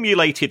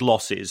accumulated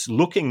losses.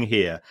 Looking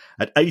here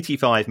at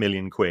 85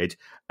 million quid,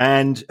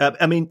 and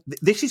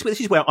this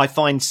is where I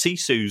find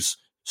Sisu's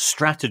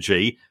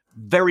strategy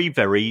very,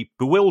 very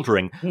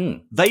bewildering.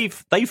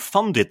 They've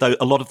funded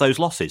a lot of those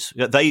losses.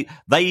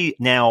 They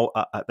now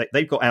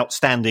they've got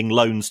outstanding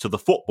loans to the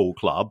football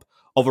club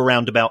of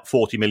around about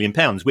 £40 million,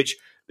 which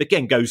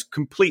again goes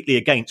completely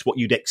against what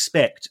you'd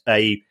expect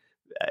a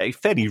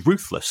fairly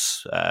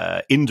ruthless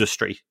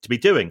industry to be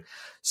doing.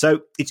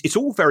 So it's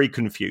all very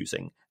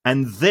confusing.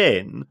 And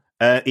then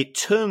it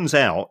turns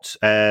out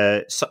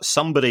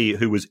somebody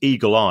who was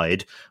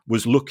eagle-eyed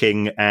was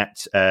looking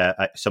at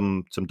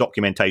some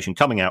documentation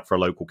coming out for a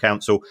local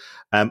council,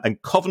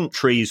 and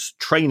Coventry's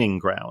training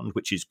ground,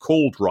 which is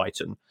called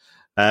Brighton,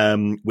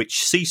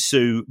 which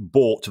Sisu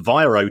bought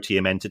via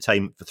OTM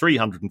Entertainment for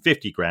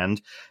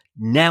 $350,000,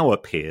 now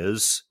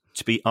appears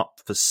to be up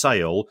for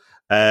sale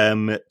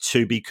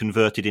to be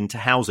converted into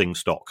housing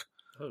stock.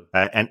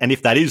 And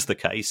if that is the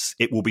case,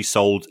 it will be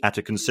sold at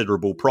a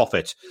considerable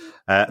profit.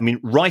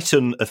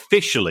 Brighton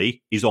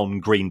officially is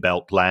on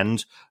Greenbelt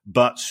land,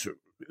 but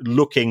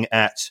looking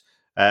at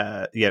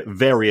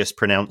various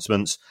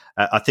pronouncements,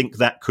 I think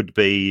that could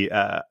be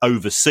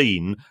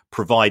overseen,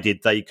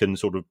 provided they can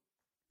sort of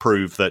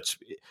prove that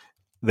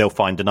they'll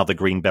find another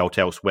Greenbelt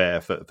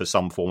elsewhere for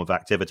some form of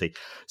activity.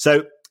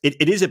 So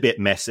it is a bit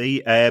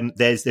messy.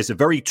 There's a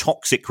very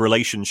toxic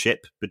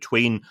relationship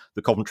between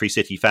the Coventry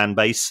City fan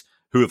base,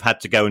 who have had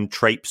to go and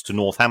traipse to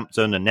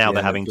Northampton, and now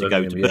they're having to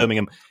go to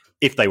Birmingham,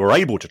 if they were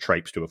able to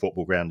traipse to a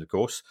football ground, of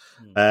course,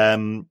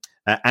 and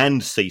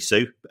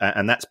Sisu.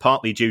 And that's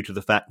partly due to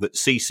the fact that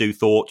Sisu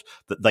thought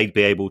that they'd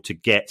be able to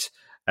get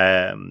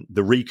the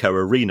Ricoh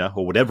Arena,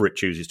 or whatever it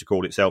chooses to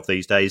call itself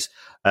these days,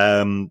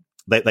 the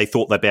they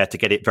thought they'd be able to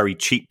get it very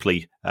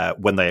cheaply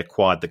when they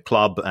acquired the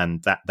club,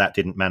 and that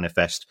didn't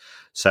manifest.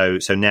 So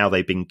now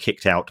they've been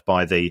kicked out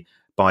by the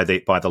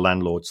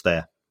landlords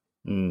there.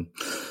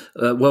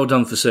 Well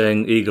done for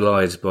saying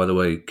eagle-eyed, by the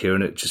way,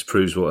 Kieran. It just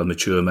proves what a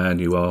mature man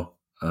you are,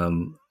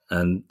 and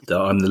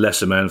I'm the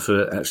lesser man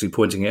for actually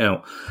pointing it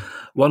out.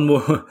 One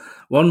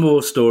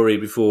more story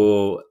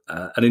before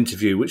an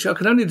interview, which I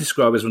can only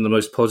describe as one of the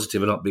most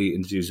positive and upbeat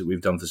interviews that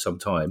we've done for some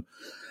time.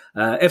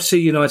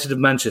 FC United of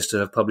Manchester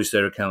have published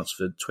their accounts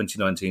for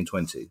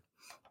 2019-20.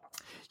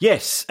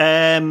 Yes.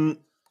 And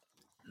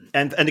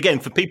again,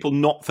 for people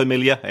not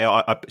familiar,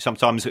 I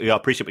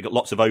appreciate we've got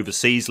lots of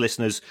overseas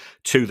listeners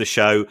to the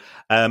show.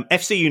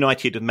 FC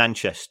United of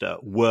Manchester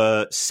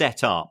were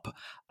set up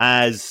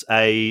as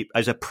a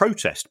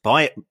protest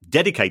by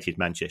dedicated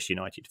Manchester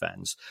United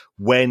fans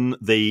when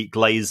the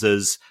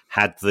Glazers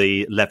had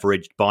the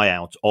leveraged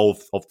buyout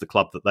of the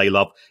club that they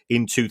love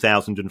in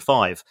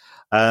 2005.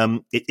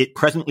 It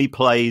presently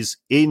plays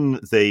in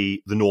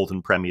the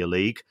Northern Premier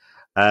League,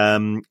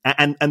 and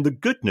the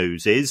good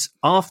news is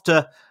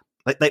after.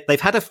 They've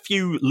had a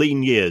few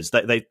lean years.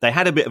 They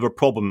had a bit of a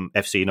problem,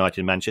 FC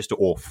United Manchester,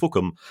 or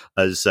Fulham,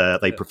 as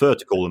they prefer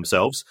to call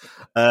themselves.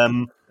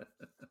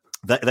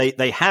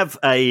 They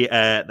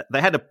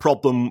had a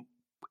problem,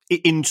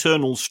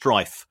 internal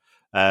strife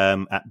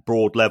at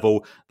broad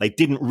level. They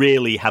didn't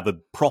really have a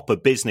proper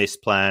business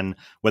plan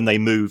when they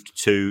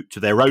moved to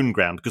their own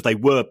ground, because they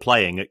were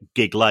playing at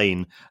Gig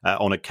Lane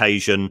on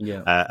occasion,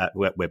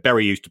 where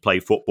Bury used to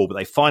play football. But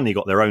they finally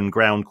got their own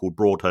ground called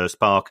Broadhurst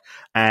Park,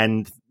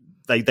 and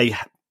they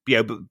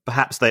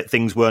perhaps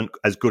things weren't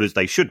as good as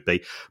they should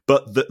be.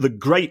 But the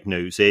great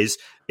news is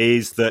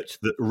that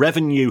the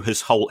revenue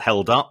has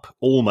held up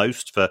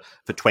almost for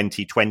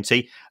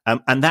 2020,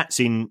 and that's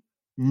in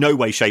no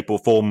way, shape, or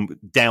form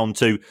down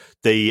to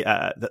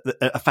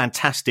a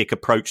fantastic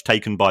approach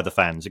taken by the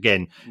fans.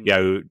 Again,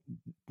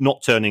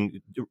 not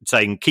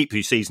saying keep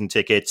your season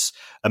tickets,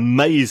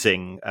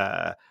 amazing.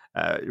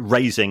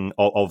 Raising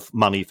of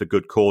money for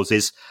good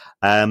causes.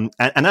 And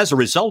as a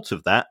result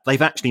of that,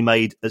 they've actually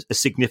made a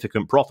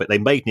significant profit. They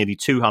made nearly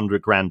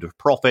 200 grand of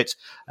profit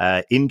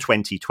in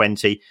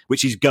 2020,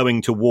 which is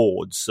going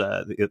towards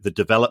the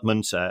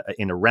development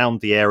in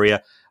around the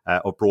area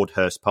of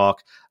Broadhurst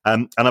Park.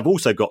 And I've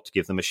also got to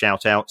give them a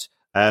shout out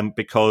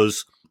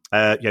because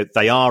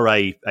they are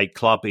a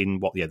club in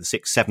the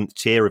 6th, 7th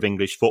tier of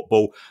English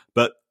football,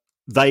 but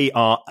they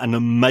are an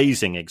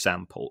amazing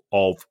example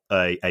of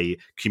a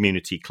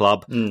community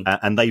club,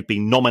 and they've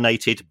been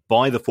nominated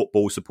by the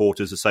Football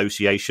Supporters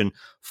Association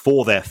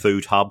for their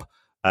food hub,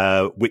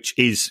 which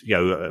is,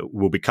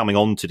 we'll be coming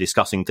on to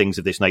discussing things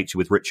of this nature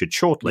with Richard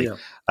shortly,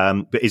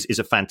 but is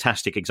a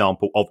fantastic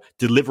example of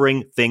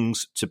delivering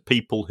things to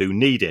people who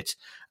need it.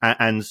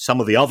 And some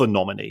of the other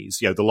nominees,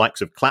 the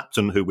likes of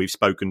Clapton, who we've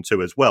spoken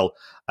to as well,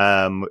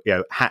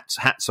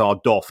 hats are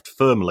doffed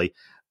firmly.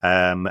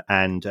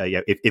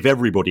 If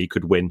everybody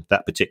could win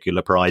that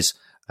particular prize,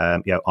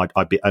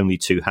 I'd be only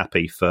too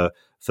happy for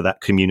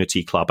that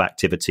community club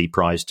activity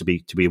prize to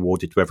be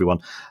awarded to everyone.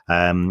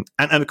 And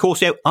of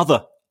course,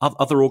 other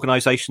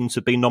organisations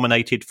have been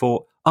nominated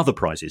for other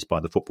prizes by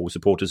the Football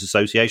Supporters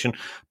Association,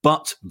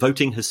 but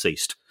voting has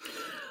ceased.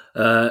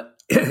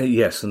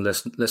 Yes, and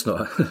let's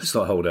not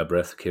hold our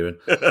breath, Kieran.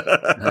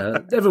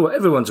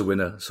 Everyone's a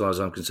winner, as far as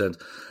I'm concerned.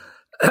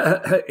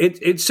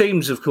 It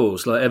seems, of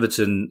course, like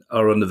Everton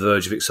are on the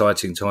verge of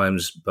exciting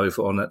times, both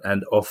on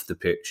and off the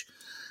pitch.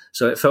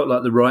 So it felt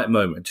like the right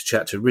moment to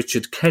chat to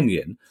Richard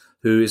Kenyon,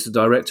 who is the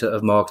Director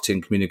of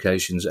Marketing,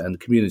 Communications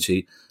and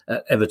Community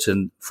at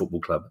Everton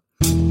Football Club.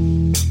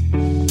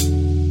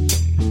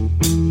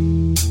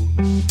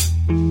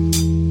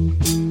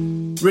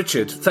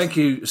 Richard, thank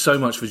you so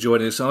much for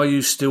joining us. Are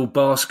you still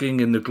basking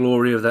in the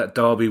glory of that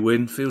derby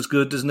win? Feels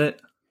good, doesn't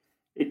it?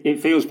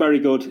 It feels very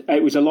good.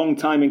 It was a long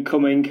time in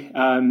coming.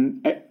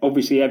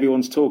 Obviously,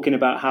 everyone's talking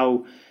about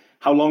how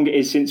long it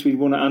is since we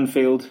won at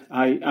Anfield.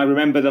 I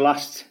remember the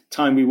last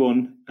time we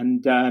won,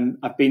 and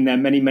I've been there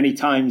many, many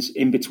times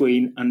in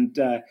between, and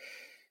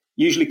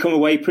usually come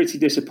away pretty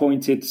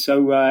disappointed.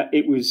 So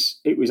it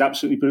was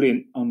absolutely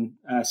brilliant on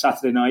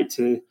Saturday night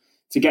to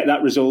get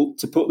that result,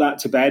 to put that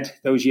to bed,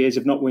 those years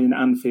of not winning at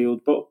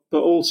Anfield. But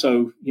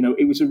also,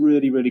 it was a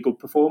really, really good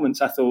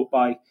performance, I thought,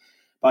 by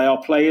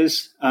our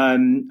players. I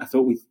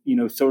thought we,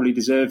 thoroughly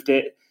deserved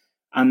it.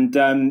 And,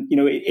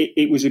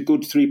 it was a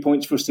good 3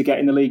 points for us to get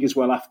in the league as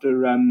well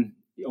after,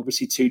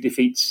 obviously, 2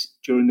 defeats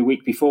during the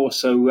week before.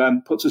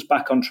 So puts us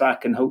back on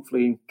track and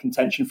hopefully in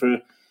contention for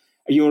a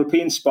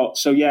European spot.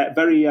 So, yeah,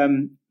 very,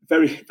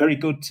 very, very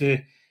good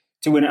to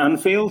win at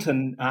Anfield.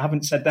 And I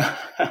haven't said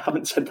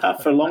that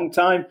for a long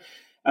time.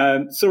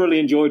 Thoroughly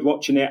enjoyed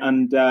watching it.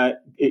 And,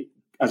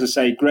 as I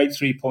say, great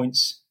 3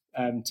 points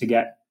to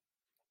get.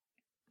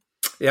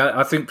 Yeah,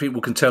 I think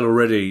people can tell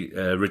already,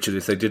 Richard,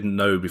 if they didn't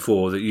know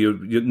before, that you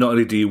not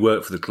only do you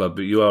work for the club,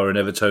 but you are an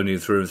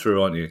Evertonian through and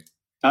through, aren't you?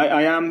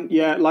 I am,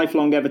 yeah,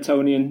 lifelong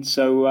Evertonian.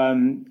 So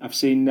I've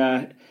seen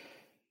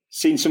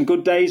some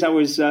good days. I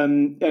was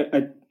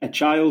a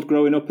child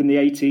growing up in the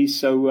 80s,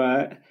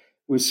 so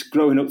was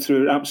growing up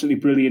through an absolutely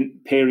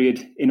brilliant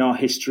period in our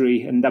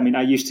history. And I mean,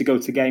 I used to go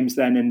to games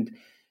then and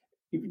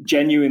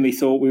genuinely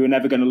thought we were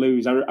never going to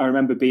lose. I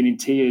remember being in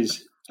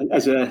tears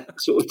as a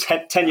sort of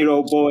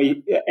 10-year-old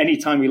boy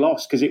anytime we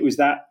lost, because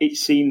it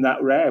seemed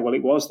that rare. Well,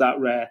 it was that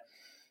rare.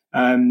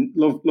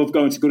 Love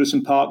going to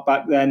Goodison Park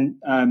back then.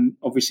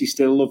 Obviously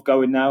still love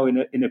going now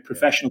in a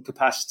professional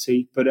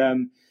capacity. But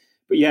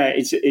yeah,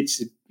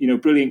 it's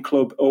brilliant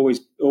club,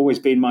 always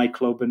been my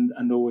club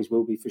and always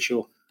will be for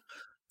sure.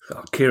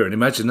 Oh, Kieran,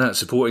 imagine that,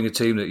 supporting a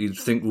team that you'd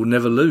think will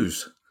never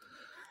lose.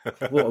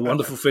 What a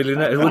wonderful feeling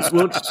that is.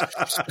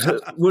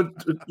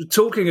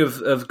 Talking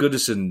of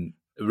Goodison,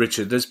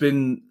 Richard, there's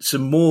been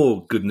some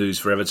more good news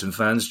for Everton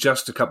fans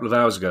just a couple of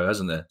hours ago,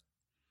 hasn't there?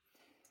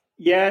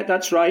 Yeah,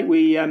 that's right.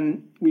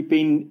 We've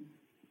been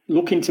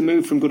looking to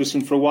move from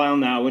Goodison for a while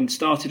now, and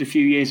started a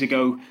few years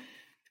ago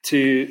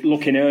to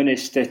look in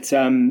earnest at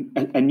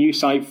a new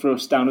site for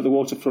us down at the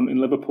waterfront in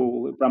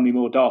Liverpool at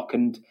Bramley-Moore Dock.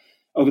 And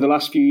over the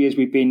last few years,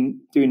 we've been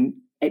doing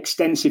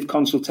extensive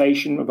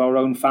consultation of our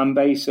own fan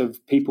base, of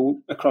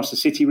people across the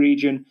city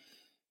region,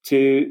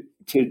 to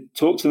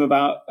talk to them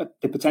about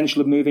the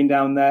potential of moving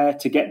down there,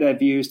 to get their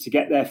views, to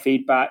get their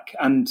feedback,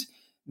 and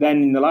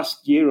then in the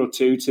last year or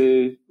two,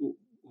 2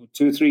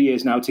 or 3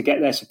 years now, to get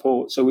their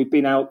support. So we've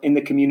been out in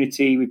the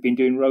community, we've been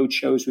doing road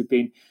shows, we've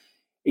been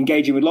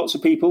engaging with lots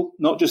of people,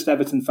 not just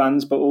Everton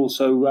fans, but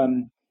also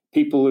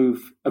people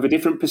of a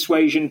different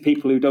persuasion,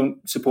 people who don't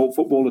support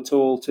football at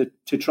all, to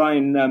try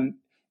and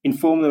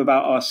inform them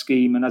about our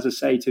scheme, and as I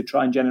say, to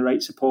try and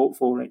generate support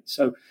for it.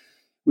 So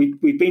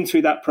we've been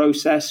through that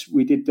process.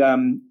 We did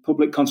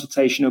public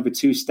consultation over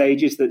 2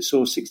 stages that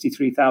saw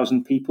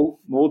 63,000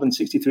 people, more than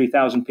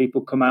 63,000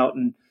 people, come out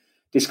and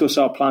discuss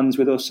our plans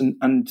with us,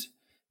 and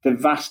the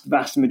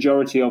vast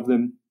majority of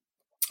them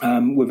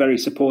were very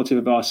supportive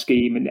of our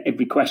scheme, and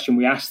every question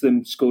we asked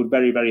them scored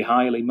very, very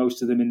highly,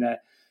 most of them in their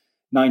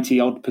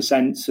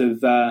 90-odd%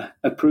 of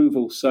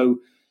approval. So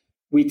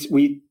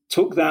we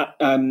took that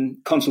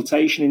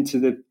consultation into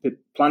the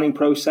planning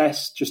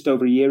process just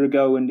over a year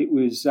ago, and it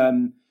was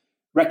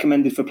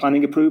recommended for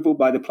planning approval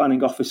by the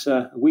planning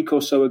officer a week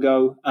or so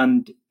ago,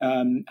 and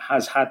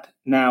has had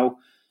now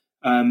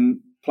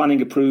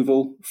planning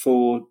approval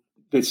for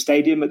the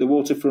stadium at the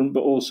waterfront,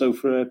 but also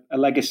for a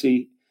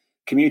legacy,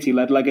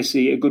 community-led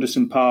legacy at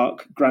Goodison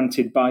Park,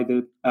 granted by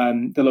the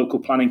local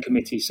planning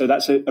committee. So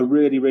that's a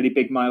really, really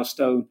big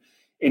milestone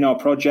in our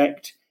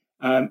project.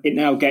 It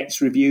now gets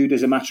reviewed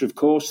as a matter of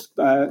course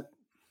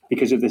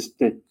because of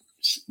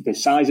the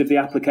size of the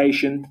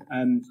application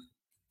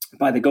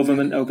by the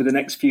government over the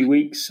next few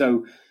weeks.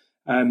 So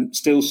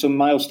still some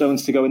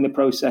milestones to go in the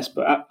process,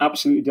 but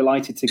absolutely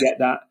delighted to get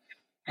that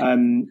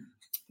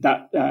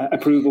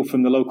approval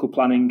from the local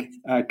planning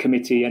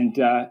committee, and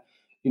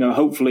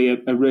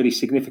hopefully a really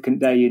significant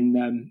day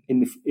in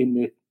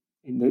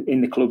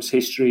the club's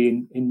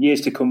history. In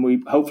years to come,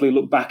 we hopefully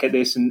look back at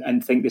this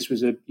and think this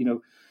was a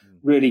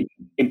really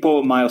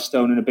important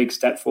milestone and a big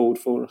step forward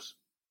for us.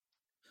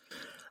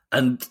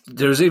 And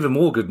there is even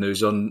more good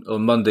news on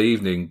Monday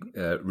evening,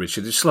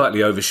 Richard. It's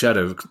slightly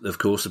overshadowed, of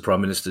course, the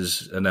Prime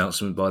Minister's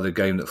announcement by the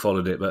game that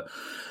followed it. But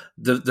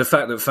the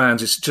fact that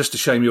fans, it's just a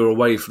shame you're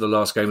away for the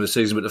last game of the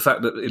season, but the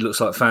fact that it looks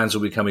like fans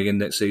will be coming in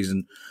next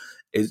season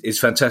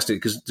is fantastic,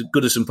 because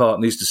Goodison Park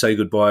needs to say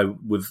goodbye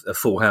with a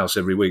full house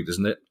every week,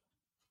 doesn't it?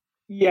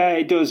 Yeah,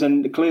 it does.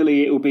 And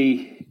clearly it will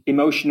be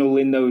emotional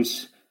in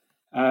those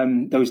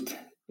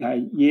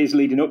years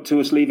leading up to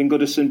us leaving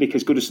Goodison,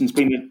 because Goodison's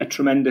been a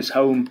tremendous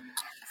home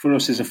for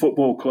us as a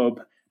football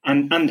club,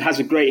 and has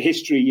a great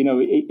history.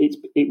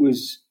 It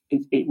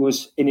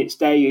was in its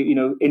day,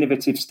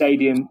 innovative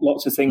stadium.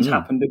 Lots of things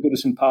happened at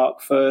Goodison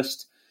Park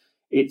first.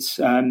 It's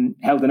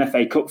held an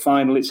FA Cup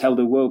final. It's held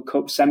a World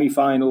Cup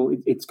semi-final.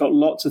 It's got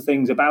lots of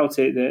things about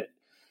it that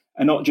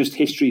are not just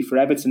history for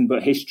Everton,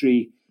 but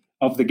history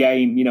of the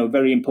game.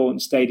 Very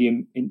important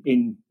stadium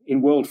in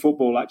world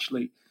football,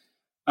 actually.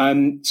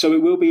 So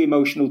it will be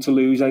emotional to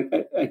lose,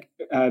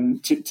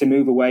 to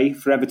move away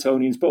for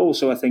Evertonians, but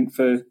also I think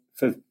for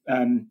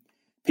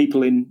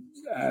people in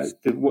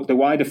the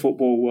wider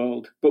football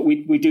world. But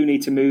we do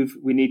need to move.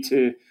 We need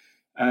to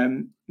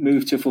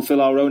move to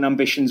fulfil our own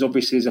ambitions,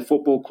 obviously, as a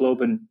football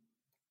club, and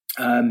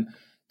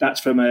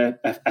that's from a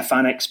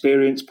fan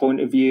experience point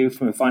of view,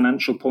 from a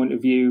financial point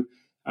of view.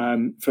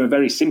 From a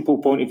very simple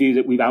point of view,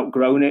 that we've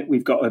outgrown it.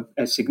 We've got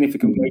a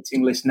significant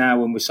waiting list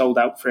now, and we're sold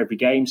out for every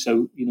game.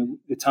 So,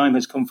 the time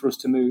has come for us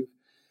to move.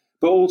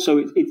 But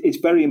also, it's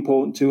very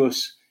important to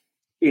us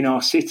in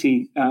our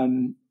city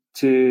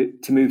to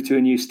move to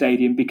a new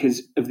stadium,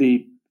 because of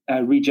the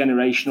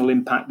regenerational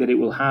impact that it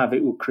will have.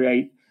 It will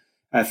create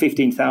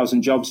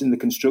 15,000 jobs in the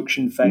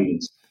construction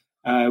phase,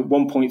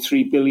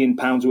 £1.3 billion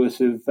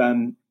worth of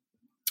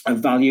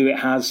value it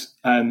has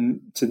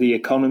to the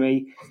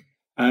economy.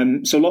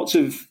 So lots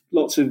of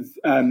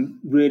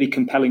really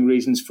compelling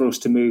reasons for us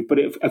to move. But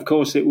of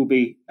course, it will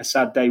be a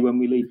sad day when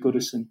we leave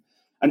Goodison.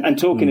 And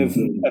talking of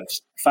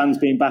fans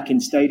being back in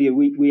stadia,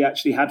 we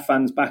actually had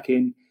fans back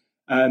in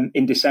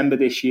December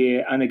this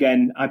year. And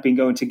again, I've been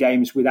going to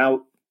games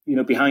without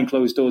behind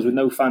closed doors with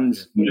no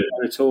fans there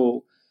at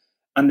all.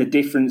 And the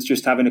difference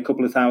just having a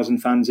couple of thousand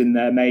fans in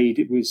there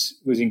it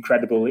was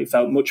incredible. It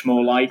felt much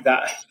more like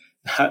that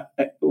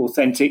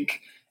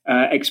authentic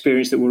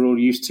experience that we're all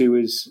used to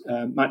as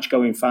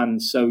match-going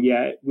fans. So,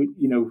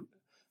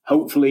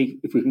 hopefully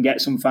if we can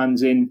get some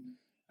fans in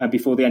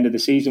before the end of the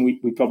season,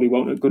 we probably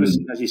won't look good,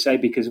 as you say,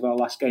 because of our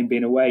last game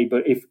being away.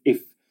 But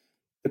if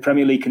the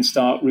Premier League can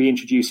start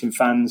reintroducing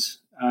fans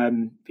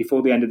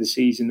before the end of the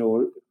season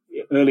or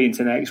early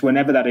into next,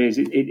 whenever that is,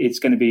 it's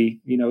going to be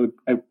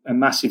a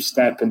massive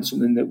step and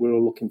something that we're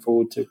all looking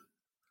forward to.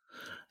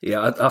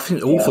 Yeah, I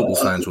think all football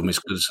fans will miss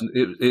Goodison.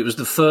 It was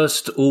the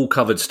first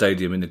all-covered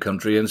stadium in the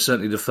country, and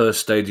certainly the first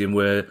stadium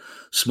where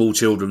small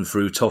children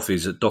threw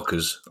toffees at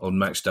Dockers on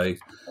match day,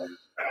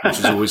 which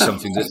is always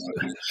something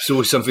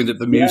that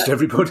bemused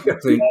everybody, I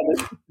think.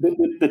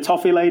 The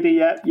toffee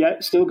lady,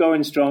 still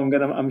going strong,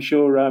 and I'm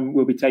sure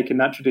we'll be taking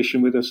that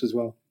tradition with us as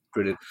well.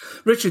 Brilliant.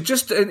 Richard,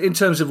 just in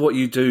terms of what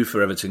you do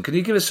for Everton, can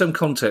you give us some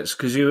context?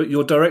 Because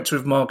you're Director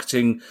of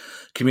Marketing,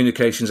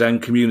 Communications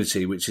and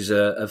Community, which is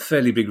a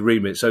fairly big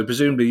remit. So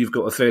presumably you've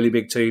got a fairly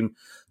big team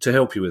to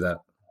help you with that.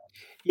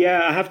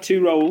 Yeah, I have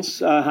two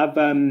roles. I have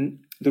the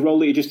role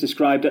that you just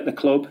described at the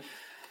club,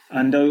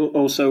 and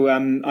also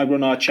I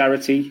run our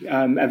charity,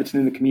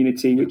 Everton in the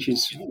Community, which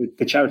is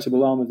the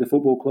charitable arm of the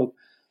football club.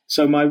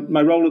 So my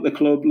role at the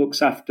club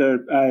looks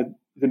after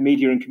the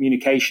media and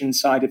communication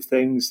side of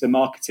things, the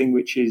marketing,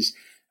 which is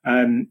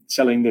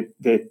selling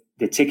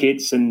the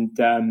tickets and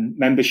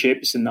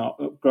memberships and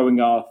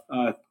growing our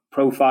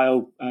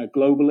profile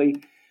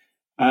globally.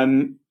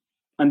 And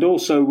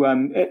also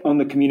on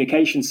the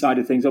communication side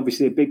of things,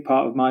 obviously a big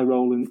part of my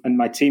role and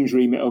my team's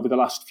remit over the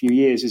last few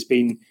years has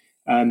been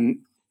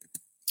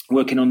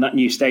working on that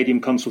new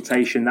stadium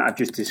consultation that I've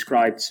just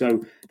described.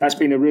 So that's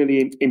been a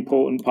really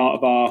important part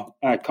of our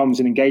comms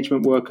and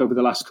engagement work over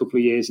the last couple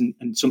of years,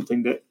 and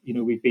something that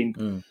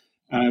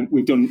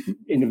we've done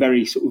in a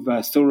very sort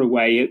of thorough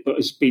way, but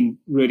has been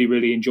really,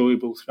 really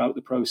enjoyable throughout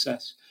the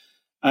process.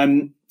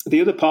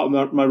 The other part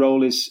of my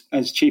role is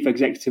as Chief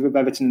Executive of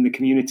Everton in the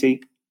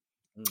Community,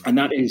 and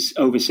that is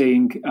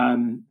overseeing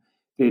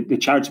the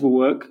charitable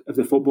work of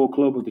the football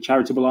club, or the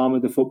charitable arm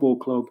of the football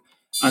club.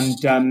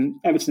 And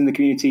Everton in the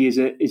Community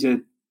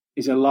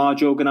is a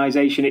large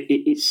organisation.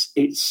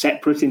 It's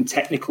separate in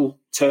technical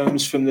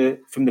terms from the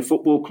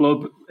football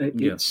club.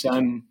 It's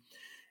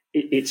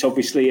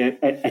obviously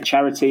a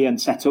charity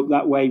and set up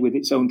that way with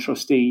its own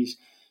trustees,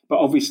 but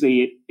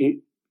obviously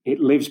it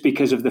lives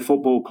because of the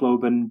football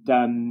club and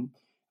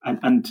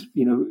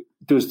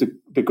does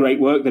the great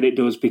work that it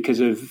does because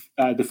of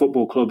the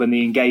football club and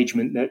the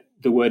engagement that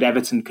the word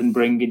Everton can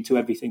bring into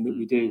everything that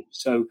we do.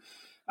 So.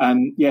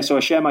 So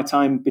I share my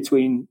time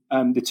between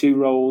the two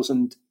roles,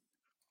 and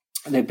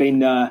they've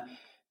been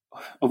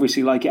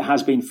obviously, like it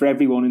has been for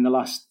everyone in the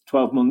last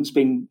 12 months,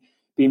 been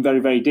very,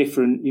 very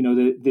different.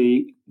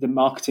 The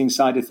marketing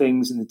side of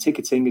things and the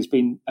ticketing has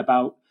been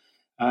about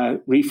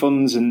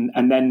refunds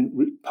and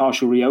then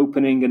partial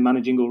reopening and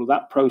managing all of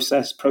that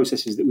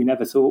processes that we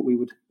never thought we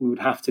would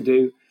have to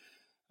do.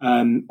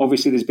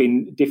 Obviously, there's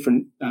been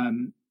different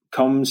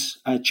comms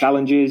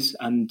challenges,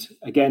 and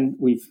again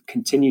we've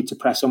continued to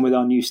press on with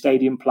our new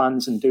stadium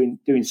plans, and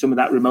doing some of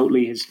that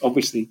remotely has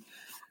obviously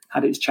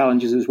had its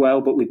challenges as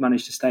well, but we've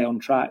managed to stay on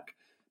track.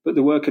 But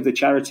the work of the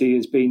charity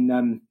has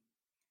been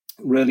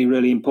really,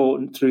 really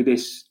important through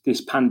this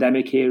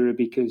pandemic era,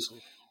 because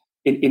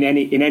in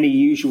any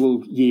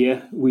usual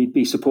year we'd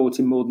be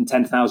supporting more than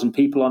 10,000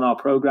 people on our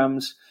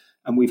programs,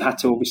 and we've had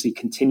to obviously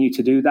continue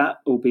to do that,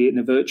 albeit in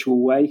a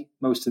virtual way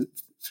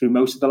through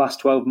most of the last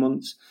 12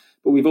 months.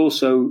 But we've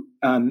also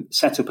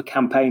set up a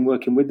campaign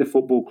working with the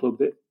football club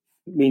that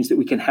means that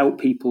we can help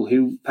people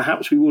who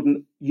perhaps we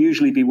wouldn't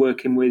usually be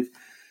working with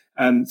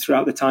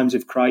throughout the times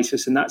of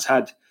crisis. And that's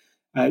had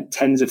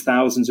tens of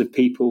thousands of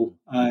people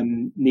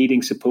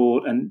needing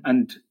support,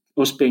 and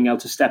us being able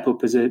to step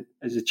up as a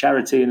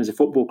charity and as a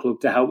football club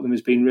to help them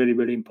has been really,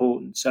 really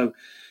important. So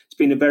it's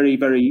been a very,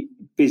 very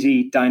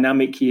busy,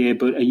 dynamic year,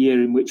 but a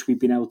year in which we've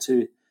been able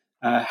to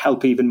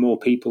help even more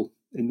people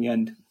in the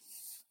end.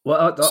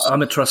 Well,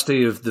 I'm a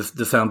trustee of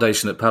the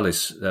foundation at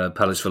Palace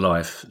for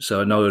Life,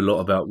 so I know a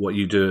lot about what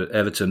you do at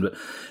Everton. But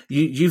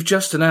you've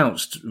just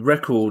announced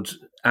record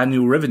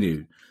annual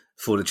revenue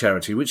for the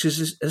charity, which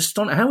is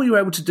astonishing. How were you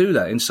able to do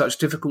that in such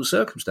difficult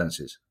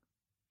circumstances?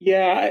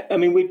 Yeah, I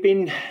mean, we've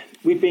been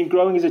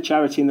growing as a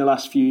charity in the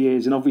last few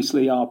years, and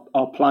obviously our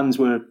plans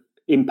were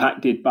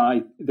impacted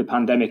by the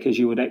pandemic, as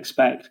you would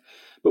expect.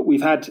 But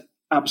we've had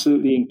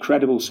absolutely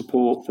incredible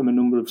support from a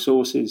number of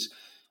sources.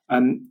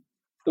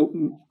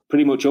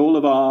 Pretty much all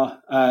of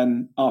our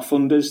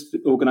funders,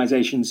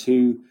 organisations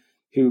who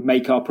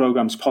make our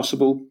programmes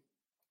possible,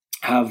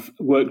 have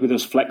worked with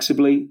us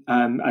flexibly,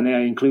 and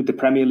I include the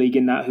Premier League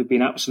in that, who've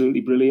been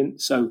absolutely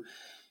brilliant. So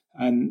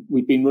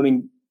we've been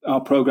running our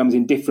programmes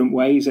in different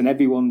ways, and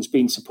everyone's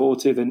been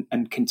supportive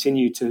and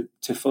continue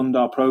to fund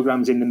our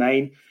programmes in the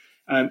main,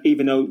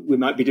 even though we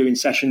might be doing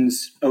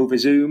sessions over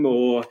Zoom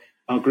or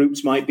our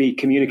groups might be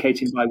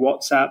communicating by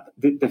WhatsApp.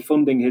 The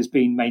funding has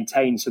been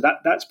maintained. So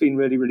that's been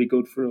really, really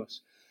good for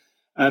us.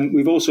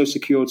 We've also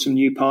secured some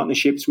new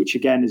partnerships, which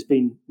again has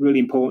been really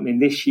important in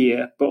this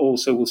year, but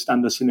also will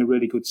stand us in a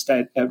really good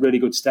stead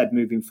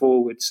moving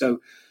forward. So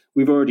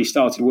we've already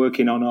started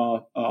working on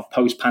our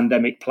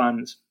post-pandemic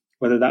plans,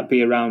 whether that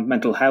be around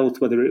mental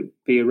health, whether it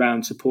be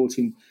around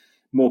supporting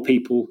more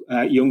people,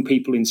 young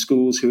people in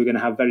schools who are going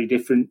to have very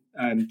different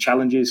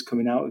challenges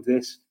coming out of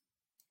this.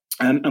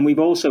 And we've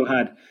also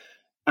had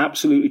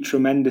absolutely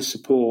tremendous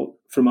support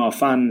from our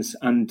fans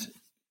and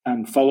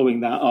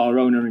following that, our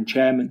owner and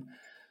chairman.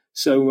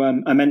 So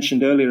I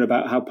mentioned earlier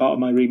about how part of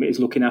my remit is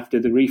looking after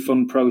the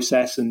refund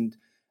process and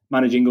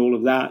managing all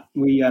of that.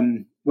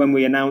 When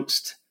we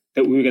announced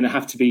that we were going to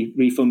have to be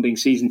refunding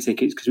season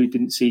tickets because we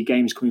didn't see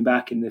games coming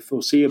back in the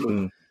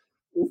foreseeable,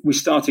 we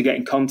started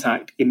getting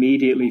contact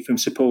immediately from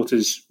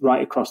supporters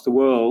right across the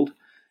world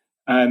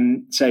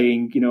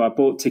saying, I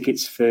bought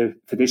tickets for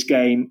this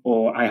game,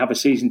 or I have a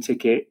season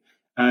ticket.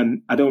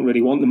 I don't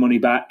really want the money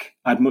back.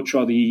 I'd much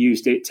rather you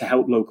used it to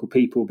help local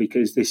people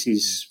because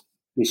this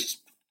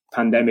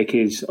pandemic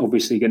is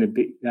obviously going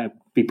to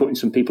be putting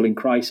some people in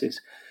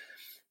crisis.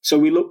 So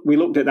we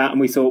looked at that and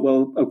we thought,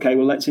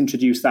 let's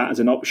introduce that as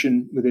an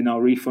option within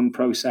our refund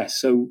process.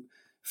 So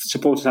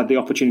supporters had the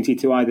opportunity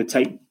to either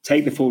take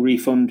the full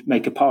refund,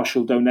 make a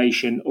partial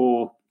donation,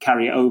 or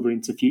carry it over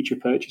into future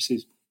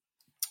purchases.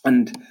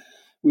 And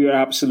we were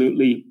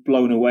absolutely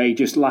blown away.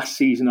 Just last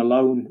season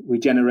alone, we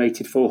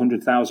generated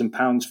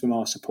 £400,000 from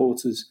our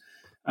supporters,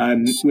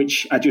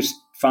 which I just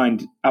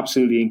find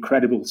absolutely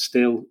incredible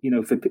still,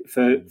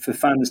 for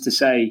fans to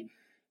say,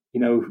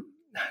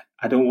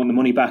 I don't want the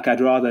money back.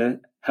 I'd rather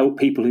help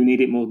people who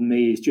need it more than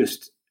me is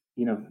just,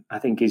 I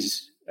think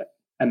is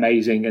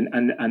amazing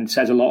and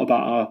says a lot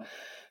about our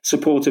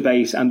supporter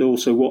base and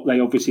also what they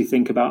obviously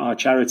think about our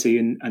charity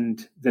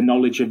and the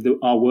knowledge of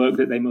our work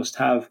that they must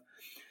have.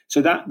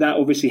 So that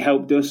obviously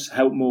helped us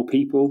help more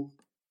people.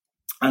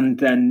 And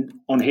then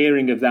on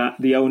hearing of that,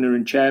 the owner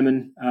and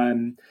chairman,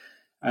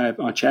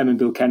 our chairman,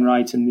 Bill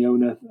Kenwright, and the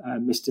owner,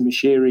 Mr.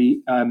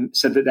 Mashiri,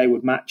 said that they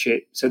would match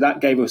it. So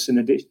that gave us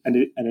an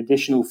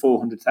additional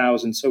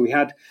 400,000. So we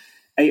had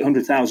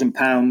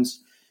 £800,000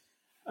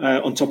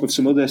 on top of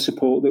some other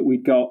support that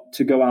we'd got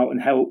to go out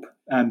and help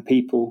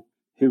people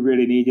who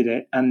really needed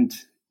it. And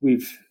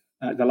we've,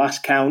 the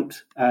last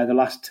count, the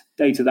last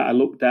data that I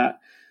looked at,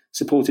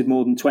 supported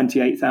more than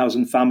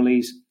 28,000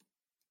 families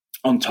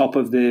on top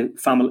of the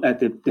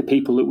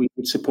people that we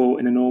would support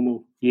in a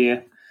normal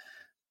year.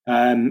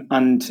 And,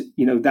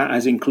 that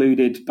has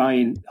included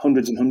buying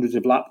hundreds and hundreds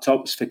of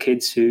laptops for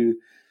kids who,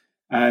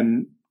 are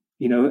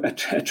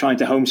trying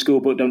to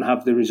homeschool but don't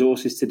have the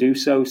resources to do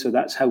so. So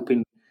that's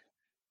helping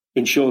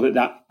ensure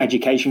that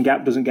education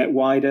gap doesn't get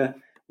wider.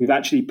 We've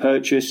actually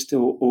purchased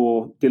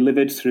or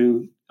delivered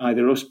through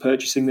either us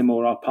purchasing them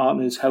or our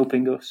partners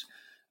helping us,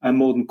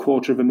 more than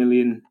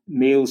 250,000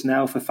 meals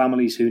now for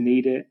families who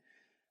need it.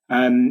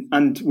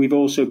 And we've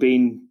also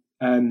been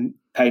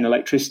paying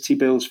electricity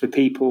bills for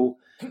people,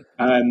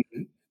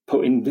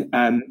 putting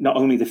not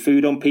only the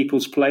food on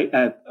people's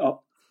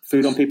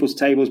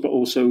tables, but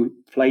also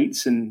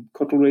plates and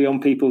cutlery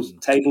on people's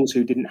tables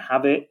who didn't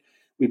have it.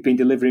 We've been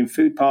delivering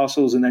food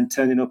parcels and then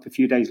turning up a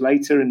few days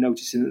later and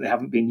noticing that they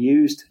haven't been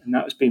used. And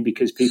that's been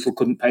because people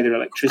couldn't pay their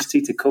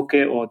electricity to cook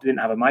it or didn't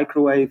have a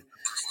microwave.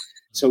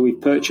 So we've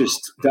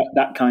purchased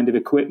that kind of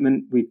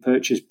equipment. We've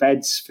purchased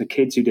beds for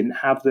kids who didn't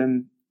have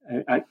them.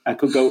 I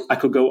could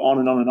go on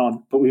and on and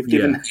on. But we've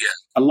given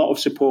a lot of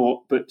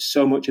support. But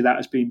so much of that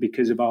has been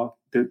because of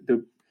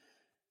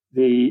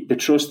the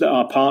trust that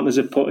our partners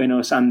have put in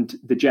us and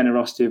the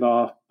generosity of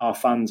our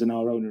fans and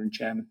our owner and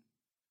chairman.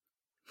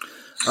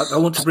 I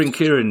want to bring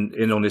Kieran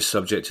in on this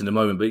subject in a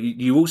moment, but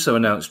you also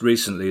announced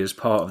recently as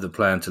part of the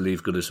plan to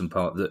leave Goodison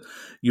Park that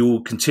you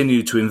will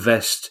continue to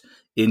invest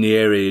in the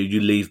area you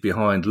leave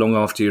behind long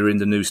after you're in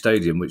the new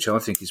stadium, which I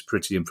think is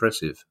pretty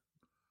impressive.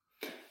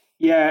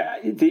 Yeah,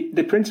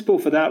 the principle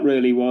for that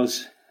really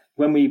was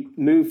when we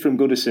moved from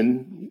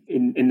Goodison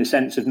in the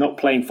sense of not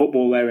playing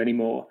football there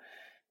anymore,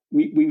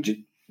 we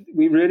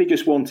really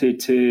just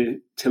wanted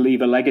to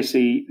leave a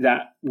legacy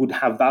that would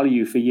have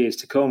value for years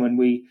to come. And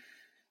we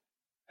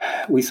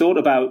thought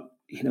about,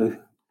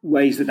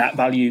 ways that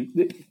value,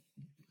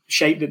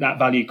 shape that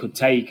value could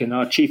take. And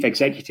our chief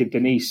executive,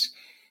 Denise,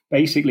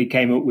 basically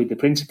came up with the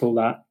principle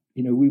that,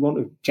 we want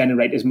to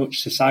generate as much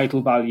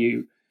societal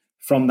value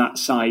from that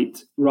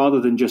site rather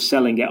than just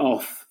selling it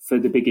off for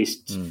the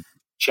biggest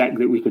check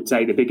that we could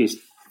take, the biggest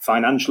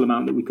financial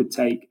amount that we could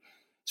take.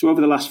 So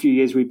over the last few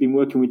years, we've been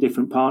working with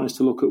different partners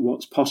to look at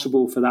what's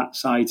possible for that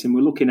site. And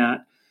we're looking at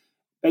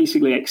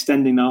basically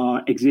extending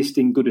our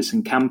existing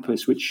Goodison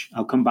campus, which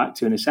I'll come back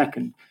to in a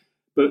second.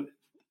 But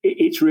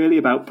it's really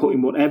about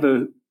putting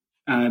whatever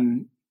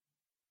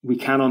we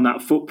can on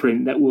that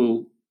footprint that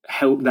will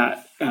help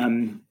that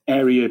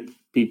area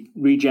be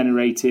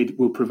regenerated,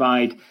 will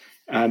provide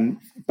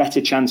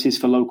better chances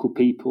for local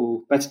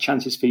people, better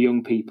chances for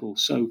young people.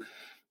 So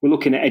we're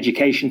looking at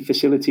education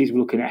facilities, we're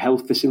looking at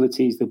health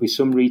facilities, there'll be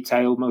some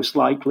retail most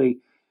likely.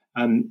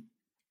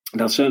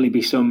 There'll certainly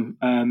be some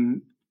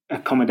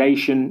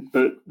accommodation,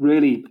 but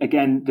really,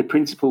 again, the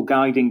principle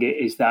guiding it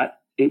is that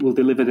it will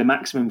deliver the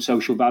maximum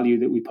social value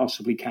that we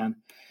possibly can.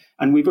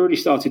 And we've already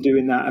started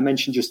doing that. I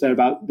mentioned just there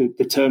about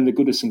the term, the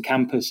Goodison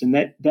campus, and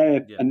there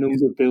are a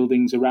number of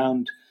buildings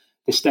around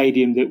the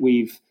stadium that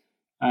we've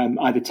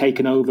either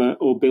taken over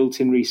or built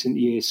in recent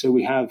years. So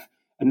we have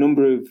a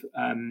number of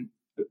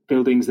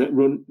buildings that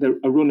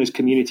are run as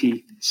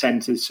community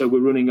centres. So we're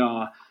running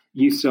our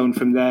youth zone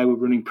from there. We're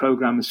running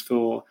programmes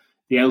for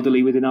the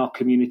elderly within our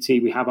community.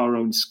 We have our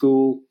own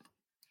school.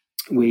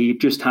 We've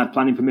just had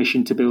planning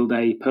permission to build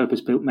a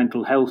purpose-built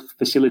mental health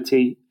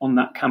facility on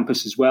that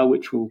campus as well,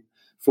 which will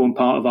form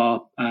part of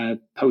our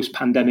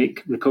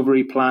post-pandemic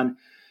recovery plan.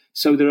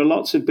 So there are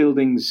lots of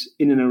buildings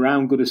in and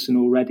around Goodison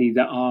already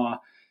that are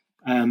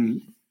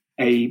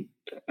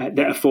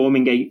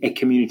forming a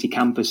community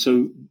campus.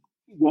 So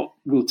what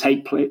will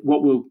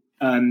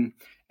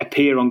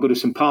appear on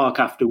Goodison Park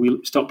after we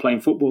stop playing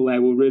football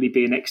there will really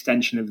be an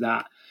extension of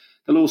that.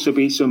 There'll also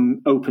be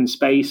some open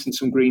space and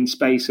some green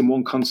space. And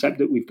one concept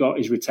that we've got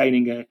is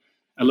retaining a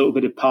little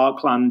bit of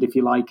parkland, if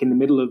you like, in the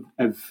middle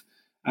of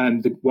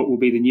what will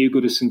be the new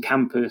Goodison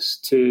campus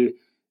to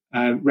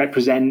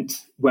represent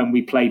when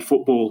we played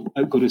football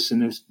at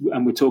Goodison.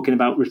 And we're talking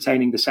about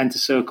retaining the centre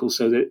circle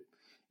so that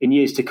in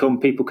years to come,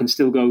 people can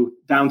still go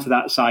down to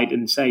that site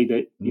and say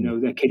that,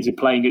 their kids are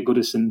playing at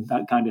Goodison,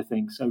 that kind of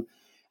thing. So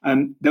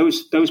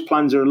those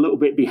plans are a little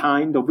bit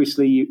behind,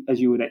 obviously, as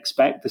you would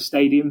expect, the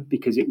stadium,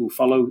 because it will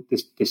follow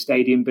the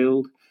stadium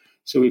build.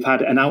 So we've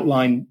had an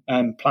outline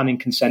planning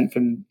consent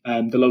from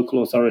the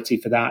local authority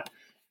for that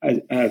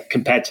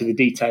compared to the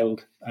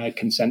detailed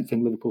consent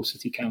from Liverpool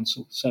City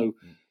Council. So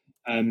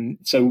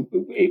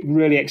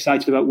really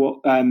excited about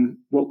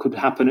what could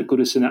happen at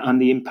Goodison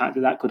and the impact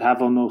that could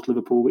have on North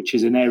Liverpool, which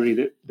is an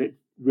area that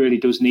really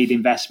does need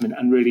investment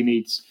and really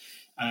needs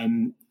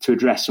to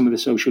address some of the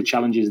social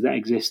challenges that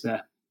exist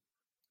there.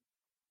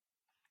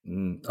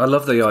 I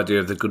love the idea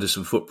of the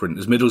Goodison footprint,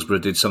 as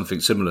Middlesbrough did something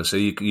similar. So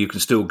you can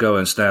still go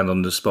and stand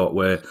on the spot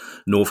where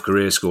North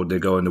Korea scored their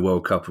goal in the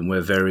World Cup and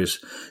where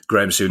various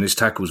Graham Souness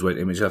tackles went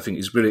in, which I think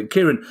is brilliant.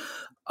 Kieran,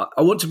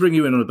 I want to bring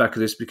you in on the back of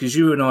this because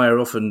you and I are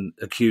often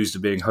accused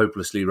of being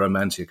hopelessly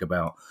romantic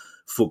about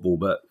football.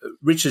 But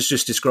Richard's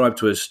just described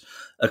to us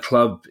a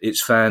club,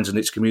 its fans and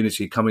its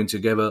community coming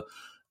together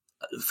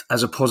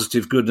as a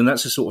positive good. And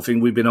that's the sort of thing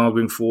we've been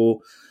arguing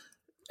for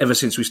ever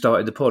since we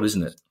started the pod,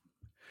 isn't it?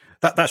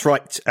 That's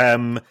right.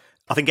 I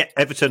think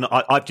Everton,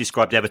 I've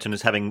described Everton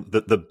as having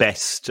the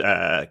best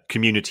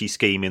community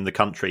scheme in the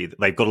country.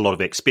 They've got a lot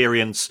of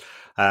experience.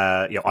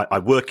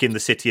 I work in the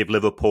city of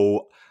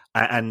Liverpool.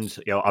 And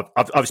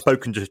I've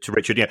spoken to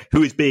Richard,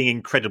 who is being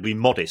incredibly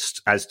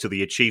modest as to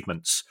the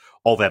achievements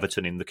of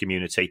Everton in the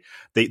community,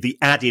 the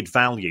added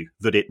value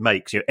that it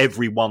makes.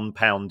 Every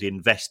 £1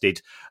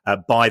 invested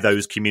by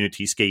those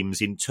community schemes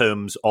in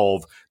terms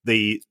of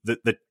the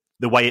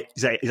way it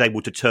is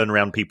able to turn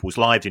around people's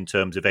lives in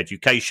terms of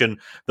education.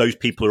 Those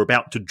people are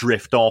about to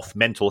drift off,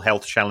 mental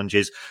health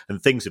challenges and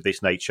things of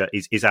this nature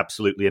is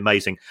absolutely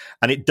amazing.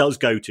 And it does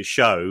go to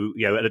show,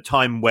 at a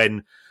time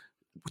when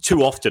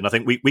too often, I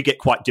think we get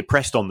quite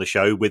depressed on the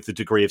show with the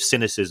degree of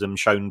cynicism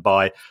shown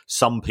by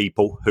some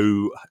people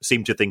who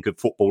seem to think of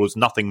football as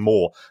nothing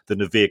more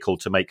than a vehicle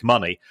to make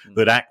money,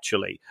 that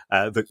actually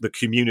the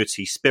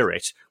community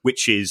spirit,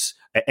 which is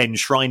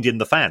enshrined in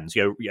the fans.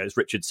 As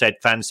Richard said,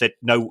 fans said,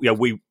 no,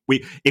 we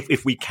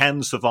if we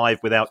can survive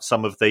without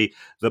some of the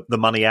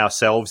money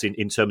ourselves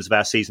in terms of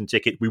our season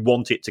ticket, we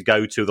want it to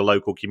go to the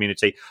local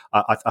community.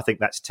 I think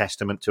that's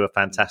testament to a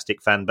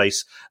fantastic fan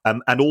base,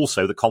 and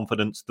also the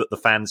confidence that the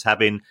fans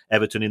have in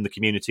Everton in the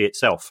community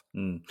itself.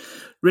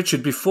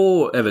 Richard,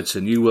 before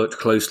Everton, you worked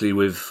closely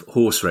with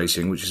horse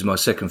racing, which is my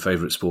second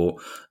favourite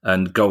sport,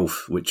 and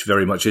golf, which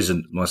very much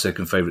isn't my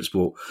second favourite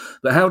sport.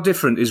 But how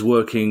different is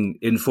working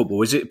in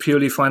football? Is it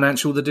purely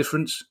financial, the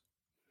difference?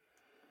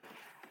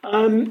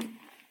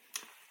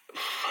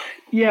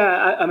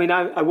 Yeah, I mean,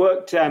 I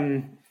worked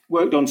on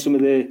some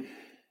of the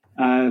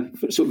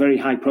sort of very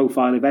high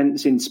profile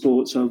events in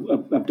sports.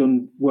 So I've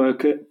done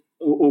work,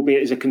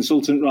 albeit as a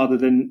consultant rather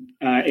than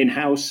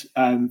in-house,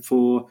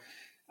 for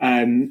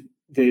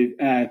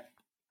the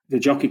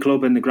Jockey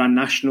Club and the Grand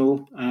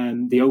National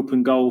and the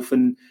Open Golf,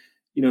 and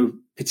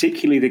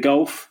particularly the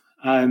golf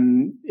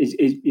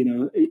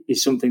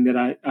is something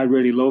that I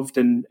really loved,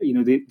 and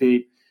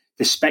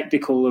the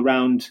spectacle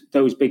around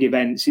those big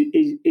events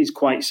is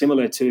quite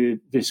similar to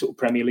the sort of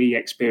Premier League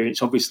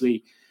experience.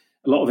 Obviously,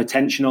 a lot of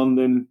attention on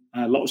them,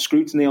 a lot of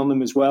scrutiny on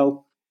them as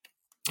well.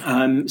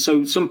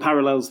 So some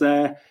parallels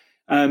there,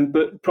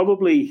 but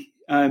probably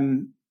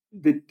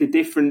the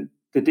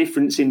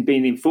difference in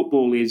being in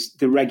football is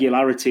the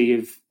regularity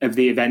of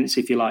the events,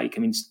 if you like.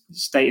 I mean,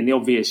 stating the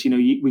obvious,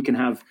 we can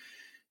have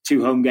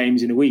 2 home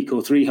games in a week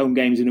or 3 home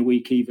games in a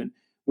week even.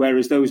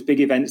 Whereas those big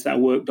events that I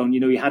worked on,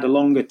 you had a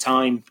longer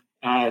time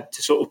to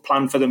sort of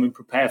plan for them and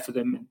prepare for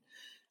them.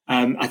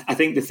 I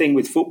think the thing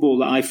with football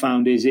that I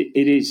found is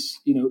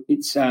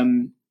it's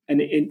an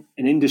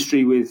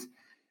industry with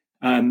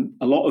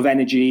a lot of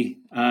energy.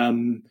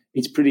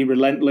 It's pretty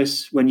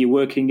relentless when you're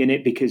working in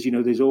it because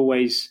there's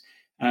always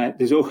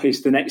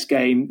the next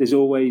game. There's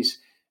always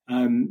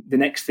the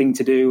next thing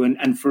to do.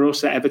 And for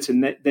us at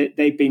Everton,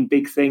 they've been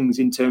big things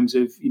in terms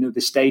of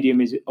the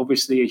stadium is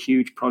obviously a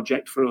huge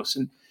project for us,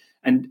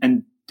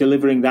 and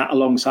delivering that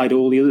alongside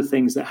all the other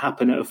things that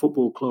happen at a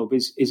football club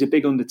is a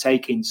big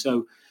undertaking.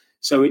 So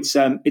it's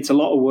a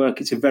lot of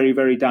work. It's a very,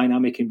 very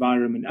dynamic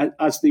environment,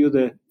 as the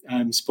other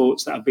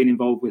sports that I've been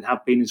involved with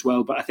have been as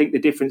well. But I think the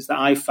difference that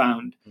I've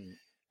found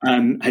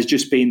has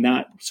just been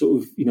that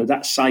sort of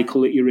that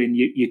cycle that you're in.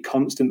 You're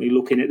constantly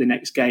looking at the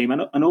next game,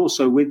 and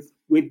also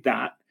with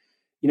that,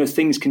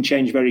 things can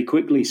change very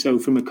quickly. So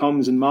from a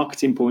comms and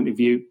marketing point of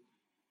view,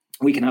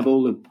 we can have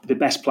all the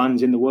best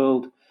plans in the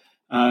world,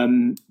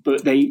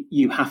 but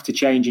you have to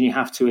change and you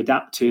have to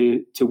adapt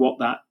to what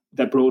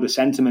their broader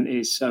sentiment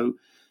is. So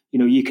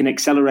you can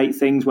accelerate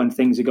things when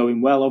things are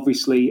going well,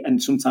 obviously,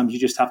 and sometimes you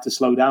just have to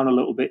slow down a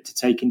little bit to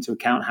take into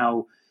account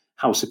how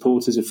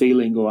supporters are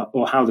feeling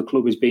or how the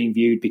club is being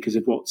viewed because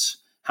of what's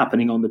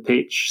happening on the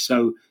pitch.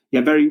 So, yeah,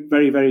 very,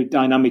 very, very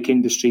dynamic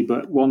industry,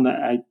 but one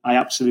that I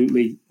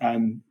absolutely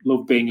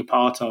love being a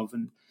part of.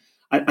 And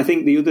I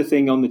think the other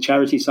thing on the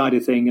charity side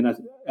of things,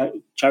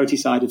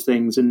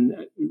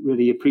 and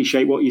really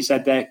appreciate what you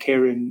said there,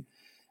 Kieran,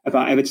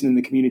 about Everton and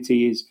the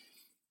community, is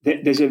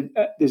that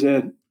there's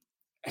a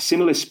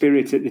similar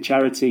spirit at the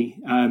charity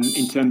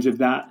in terms of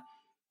that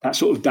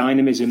sort of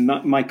dynamism.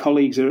 My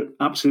colleagues are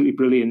absolutely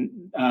brilliant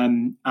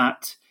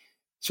at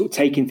sort of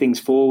taking things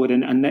forward,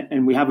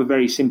 and we have a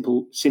very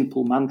simple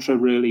mantra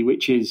really,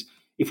 which is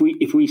if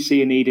we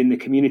see a need in the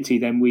community,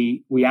 then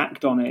we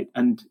act on it.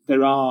 And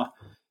there are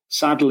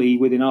sadly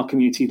within our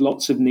community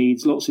lots of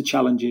needs, lots of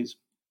challenges,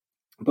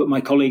 but my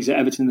colleagues at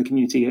Everton and the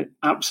community are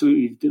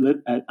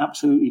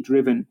absolutely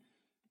driven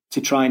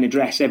to try and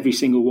address every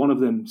single one of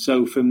them.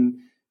 So from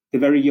the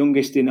very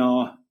youngest in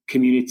our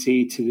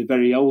community to the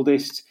very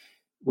oldest,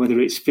 whether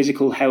it's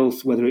physical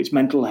health, whether it's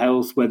mental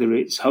health, whether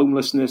it's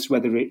homelessness,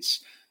 whether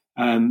it's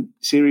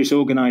serious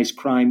organised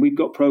crime, we've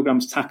got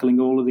programmes tackling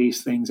all of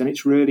these things. And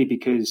it's really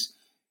because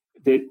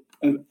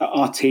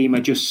our team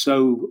are just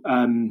so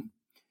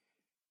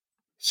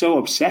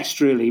obsessed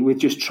really with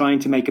just trying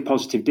to make a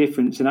positive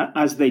difference. And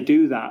as they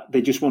do that,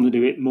 they just want to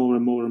do it more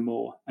and more and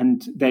more.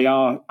 And they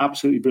are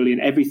absolutely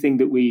brilliant. Everything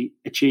that we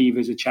achieve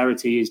as a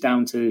charity is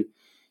down to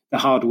the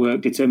hard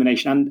work,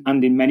 determination,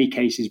 and in many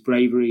cases,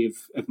 bravery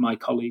of my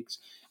colleagues.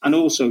 And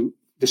also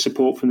the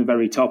support from the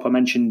very top. I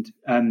mentioned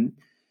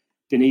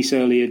Denise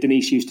earlier.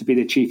 Denise used to be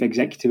the chief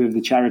executive of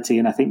the charity,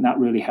 and I think that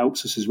really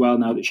helps us as well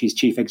now that she's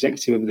chief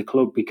executive of the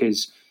club,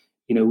 because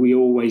we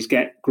always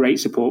get great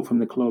support from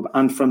the club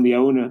and from the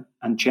owner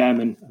and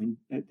chairman. I mean,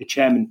 the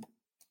chairman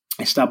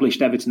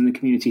established Everton in the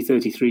community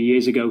 33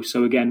 years ago.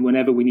 So again,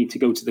 whenever we need to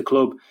go to the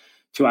club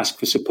to ask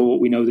for support,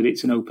 we know that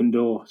it's an open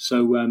door.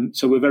 So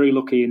we're very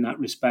lucky in that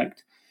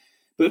respect.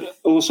 But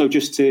also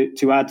just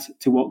to add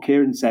to what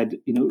Kieran said,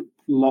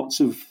 lots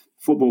of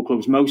football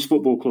clubs, most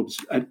football clubs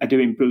are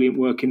doing brilliant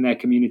work in their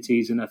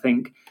communities. And I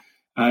think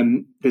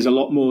there's a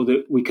lot more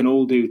that we can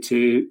all do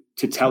to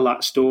tell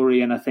that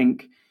story. And I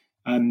think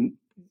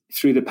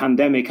through the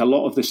pandemic, a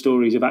lot of the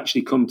stories have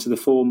actually come to the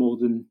fore more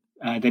than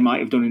they might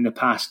have done in the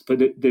past. But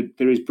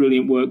there is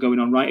brilliant work going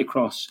on right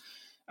across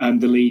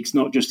the leagues,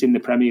 not just in the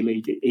Premier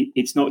League.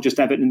 It's not just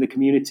Everton in the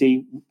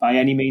community by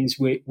any means.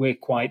 We're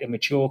quite a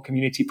mature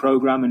community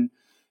programme,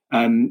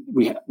 and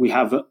we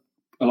have a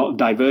lot of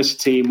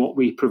diversity in what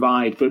we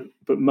provide. But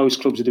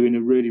most clubs are doing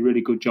a really,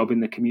 really good job in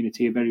the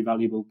community, a very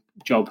valuable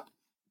job.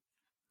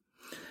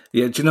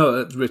 Yeah, do you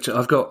know, Richard,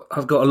 I've got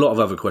a lot of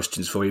other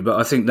questions for you, but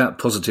I think that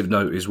positive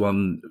note is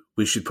one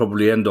we should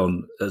probably end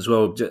on as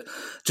well.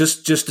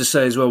 Just to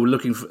say as well, we're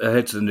looking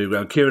ahead to the new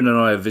ground. Kieran and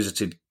I have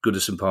visited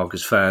Goodison Park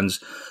as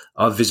fans.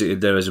 I've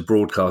visited there as a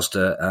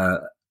broadcaster,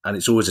 and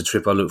it's always a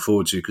trip I look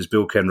forward to because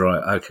Bill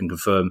Kenwright, I can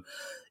confirm,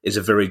 is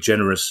a very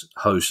generous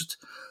host.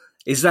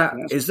 Is that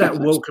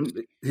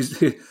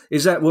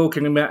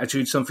welcoming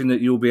attitude something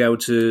that you'll be able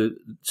to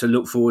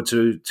look forward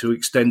to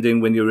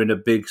extending when you're in a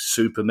big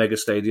super mega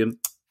stadium?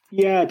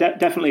 Yeah,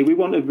 definitely. We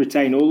want to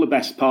retain all the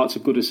best parts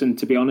of Goodison,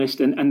 to be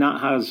honest, and that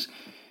has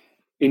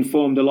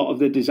informed a lot of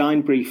the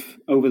design brief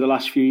over the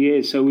last few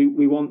years. So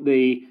we want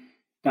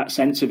that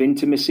sense of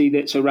intimacy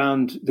that's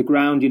around the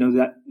ground,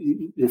 that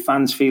the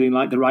fans feeling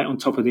like they're right on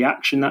top of the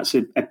action. That's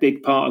a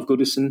big part of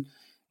Goodison.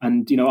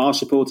 And, our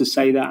supporters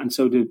say that, and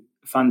so do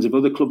fans of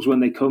other clubs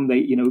when they come.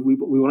 We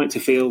want it to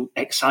feel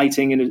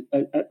exciting and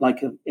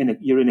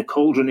you're in a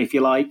cauldron, if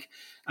you like,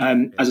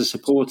 as a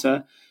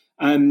supporter.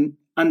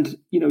 And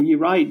you're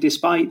right.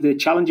 Despite the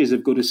challenges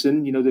of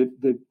Goodison,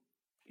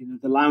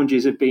 the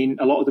lounges have been,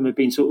 a lot of them have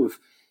been sort of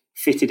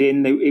fitted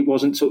in. It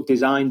wasn't sort of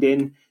designed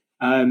in.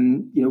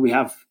 We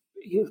have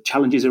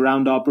challenges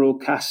around our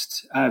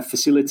broadcast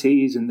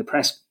facilities and the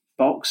press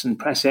box and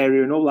press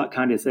area and all that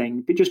kind of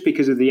thing, but just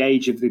because of the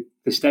age of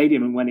the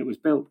stadium and when it was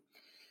built.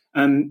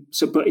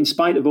 But in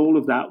spite of all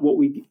of that, what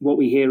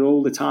we hear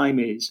all the time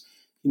is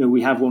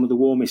we have one of the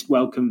warmest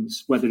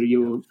welcomes, whether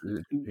you're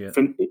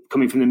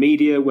coming from the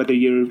media, whether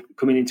you're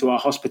coming into our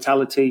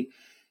hospitality,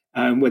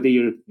 whether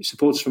you're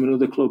supporters from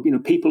another club.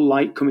 People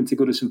like coming to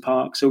Goodison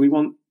Park. So we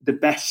want the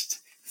best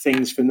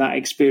things from that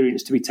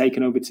experience to be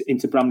taken over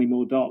into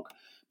Bramley-Moore Dock,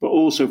 but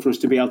also for us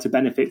to be able to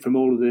benefit from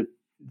all of the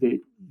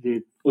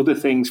other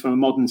things from a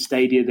modern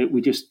stadia that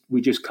we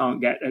just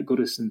can't get at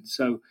Goodison.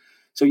 So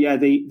yeah,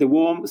 the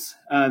warmth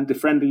and the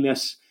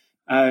friendliness,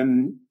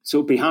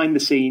 sort of behind the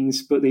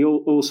scenes, but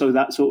also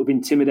that sort of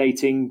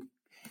intimidating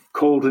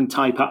cauldron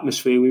type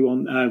atmosphere we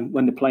want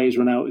when the players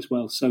run out as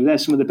well. So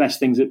there's some of the best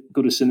things at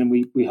Goodison, and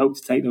we hope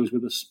to take those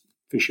with us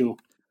for sure.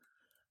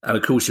 And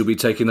of course, you'll be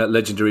taking that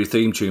legendary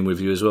theme tune with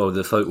you as well.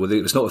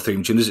 It's not a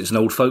theme tune, it's an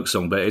old folk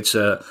song, but it's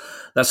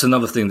that's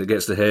another thing that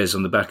gets the hairs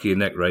on the back of your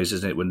neck raised,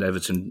 isn't it? When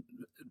Everton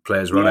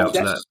players run out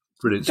to that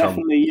brilliant song.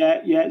 Definitely,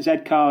 yeah.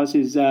 Zed Cars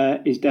is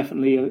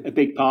definitely a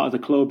big part of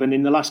the club, and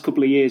in the last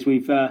couple of years,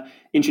 we've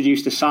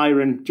introduced a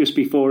siren just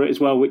before it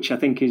as well, which I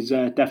think is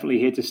definitely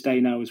here to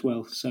stay now as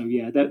well. So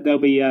yeah, they'll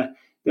be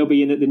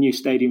in at the new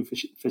stadium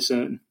for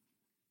certain.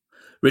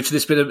 Richard,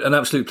 it's been an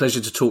absolute pleasure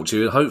to talk to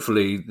you. And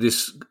hopefully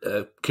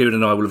Kieran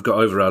and I will have got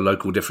over our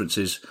local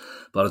differences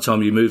by the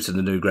time you move to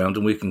the new ground,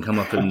 and we can come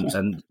up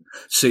and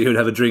see you and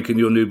have a drink in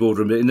your new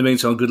boardroom. But in the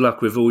meantime, good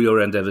luck with all your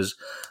endeavours,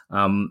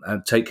 and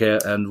take care,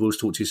 and we'll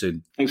talk to you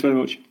soon. Thanks very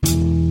much.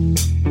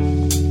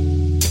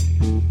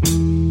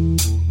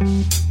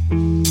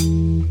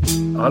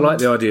 I like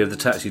the idea of the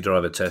taxi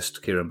driver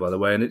test, Kieran, by the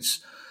way, and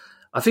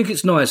I think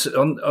it's nice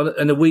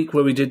in a week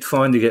where we did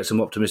finally get some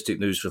optimistic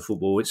news for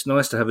football. It's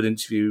nice to have an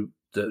interview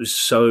that was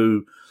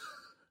so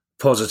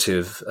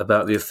positive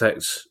about the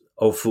effects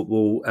of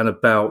football and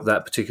about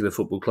that particular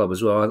football club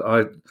as well.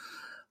 I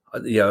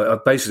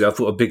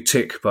thought a big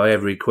tick by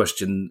every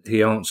question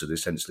he answered.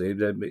 Essentially,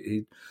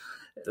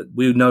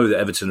 we know that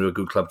Everton are a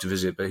good club to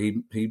visit, but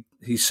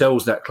he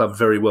sells that club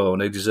very well,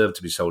 and they deserve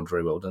to be sold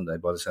very well, don't they?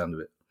 By the sound of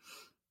it.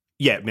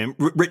 Yeah, I mean,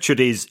 Richard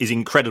is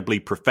incredibly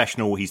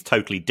professional. He's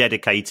totally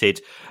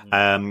dedicated.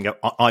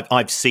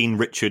 I've seen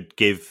Richard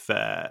give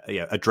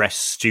address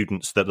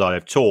students that I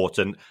have taught,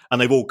 and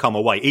they've all come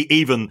away.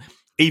 Even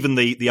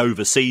the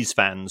overseas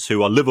fans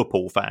who are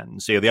Liverpool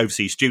fans, the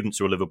overseas students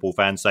who are Liverpool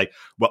fans say,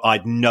 "Well, I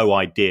had no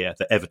idea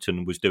that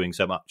Everton was doing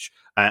so much,"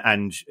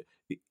 and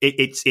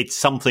it's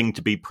something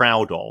to be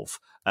proud of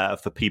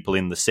for people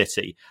in the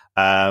city.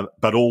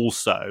 But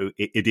also,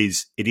 it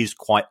is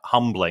quite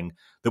humbling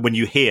that when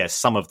you hear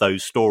some of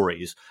those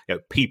stories,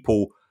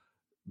 people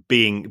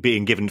being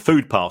given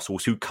food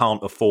parcels who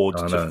can't afford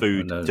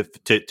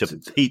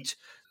to heat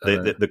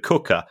the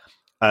cooker.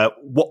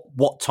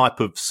 What type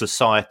of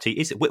society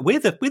is it? We're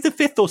the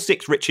fifth or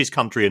sixth richest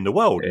country in the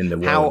world.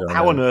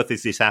 How on earth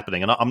is this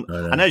happening? And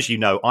and as you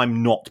know,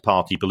 I'm not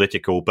party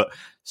political, but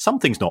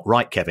something's not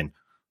right, Kevin.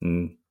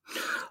 Mm.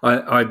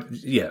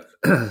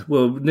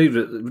 Well,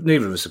 neither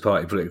of us are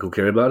party political,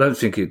 Kieran, but I don't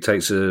think it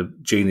takes a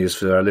genius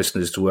for our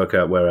listeners to work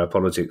out where our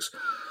politics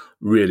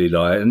really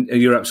lie. And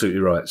you're absolutely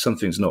right.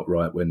 Something's not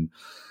right when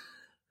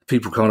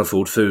people can't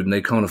afford food and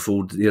they can't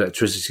afford the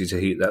electricity to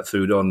heat that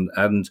food on.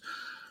 And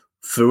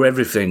for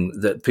everything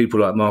that people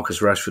like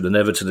Marcus Rashford and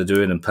Everton are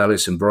doing, and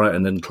Palace and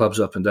Brighton and clubs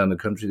up and down the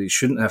country, it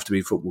shouldn't have to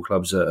be football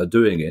clubs that are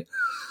doing it.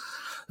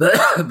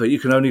 But you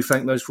can only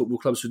thank those football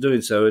clubs for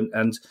doing so.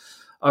 And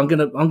I'm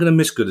gonna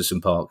miss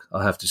Goodison Park,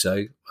 I have to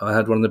say. I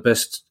had one of the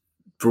best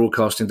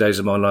broadcasting days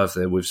of my life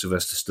there with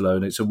Sylvester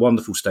Stallone. It's a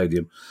wonderful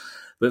stadium,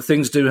 but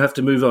things do have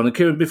to move on. And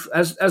Kieran,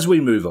 as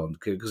we move on,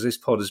 because this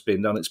pod has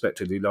been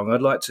unexpectedly long,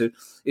 I'd like to,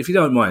 if you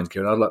don't mind,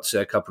 Kieran, I'd like to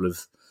say a couple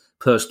of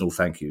personal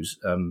thank yous.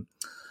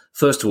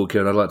 First of all,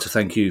 Kieran, I'd like to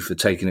thank you for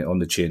taking it on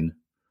the chin.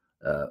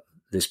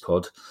 This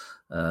pod,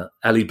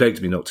 Ali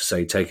begged me not to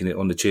say taking it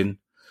on the chin.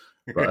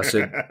 But I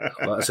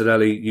said,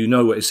 Ali, you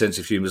know what his sense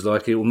of humour is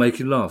like. It will make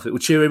him laugh. It will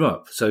cheer him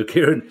up. So,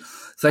 Kieran,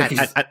 thank you.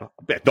 And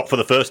not for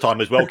the first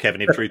time as well,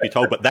 Kevin, if truth be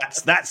told, but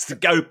that's to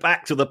go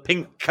back to the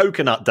pink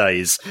coconut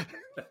days.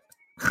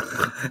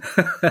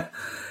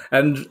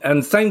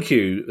 and thank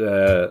you,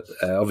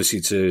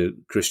 obviously, to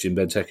Christian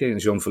Benteke and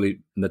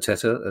Jean-Philippe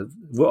Mateta.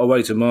 What a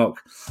way to mark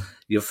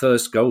your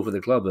first goal for the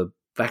club, a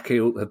back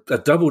heel, a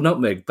double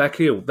nutmeg, back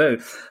heel.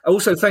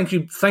 Also, thank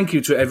you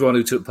to everyone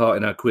who took part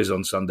in our quiz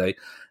on Sunday.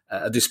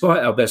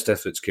 Despite our best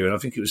efforts, Kieran, I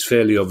think it was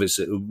fairly obvious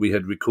that we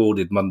had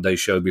recorded Monday's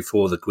show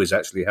before the quiz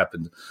actually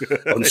happened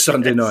on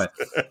Sunday night.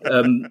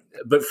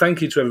 But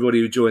thank you to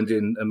everybody who joined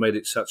in and made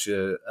it such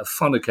a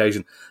fun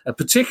occasion. A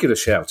particular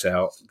shout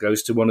out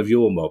goes to one of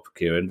your mob,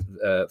 Kieran,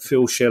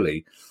 Phil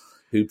Shelley,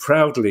 who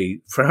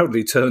proudly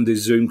turned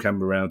his Zoom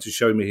camera around to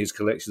show me his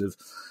collection of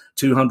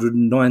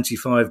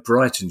 295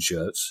 Brighton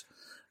shirts.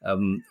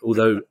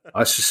 Although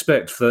I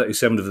suspect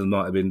 37 of them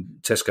might have been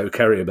Tesco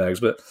carrier bags,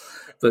 but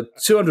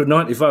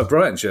 295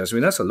 Brighton shirts, I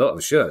mean, that's a lot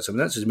of shirts. I mean,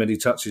 that's as many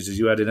touches as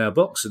you had in our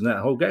box in that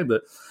whole game.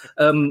 But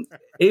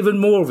even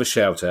more of a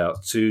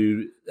shout-out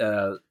to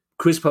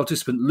quiz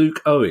participant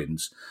Luke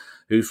Owens,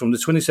 who from the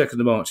 22nd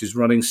of March is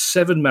running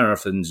 7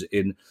 marathons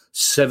in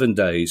 7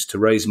 days to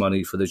raise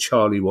money for the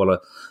Charlie Waller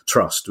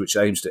Trust, which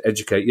aims to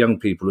educate young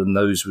people and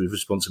those with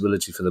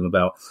responsibility for them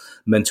about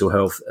mental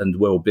health and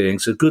well-being.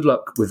 So good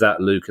luck with that,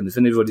 Luke. And if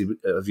anybody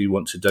of you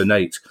want to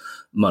donate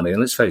money,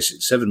 and let's face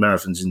it, 7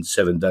 marathons in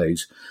 7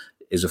 days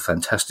is a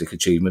fantastic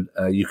achievement.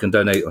 You can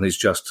donate on his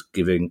Just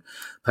Giving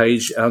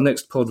page. Our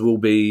next pod will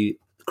be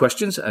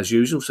questions, as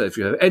usual. So if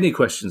you have any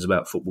questions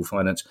about football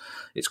finance,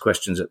 it's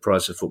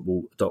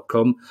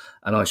questions@priceoffootball.com.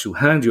 And I shall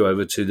hand you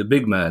over to the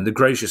big man, the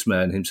gracious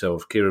man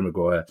himself, Kieran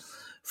Maguire,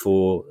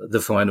 for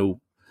the final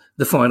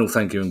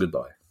thank you and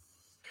goodbye.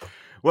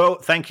 Well,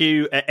 thank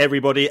you,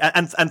 everybody,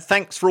 and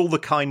thanks for all the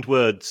kind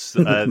words.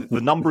 The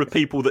number of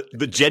people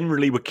that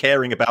generally were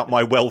caring about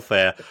my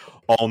welfare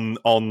on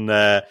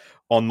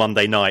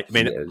Monday night. I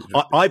mean,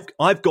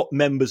 I've got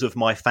members of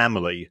my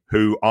family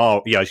who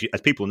are,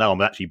 as people know,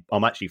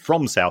 I'm actually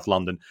from South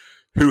London,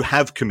 who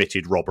have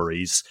committed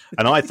robberies,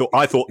 and I thought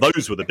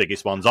those were the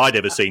biggest ones I'd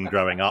ever seen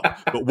growing up.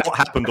 But what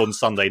happened on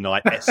Sunday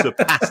night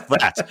surpassed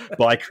that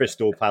by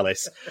Crystal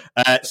Palace.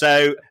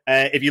 So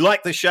if you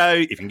like the show,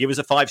 if you can give us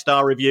a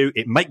 5-star review,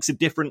 it makes a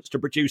difference to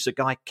producer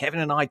guy Kevin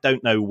and I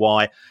don't know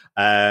why.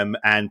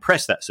 And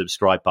press that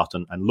subscribe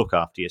button and look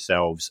after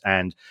yourselves.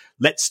 And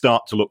let's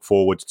start to look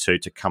forward to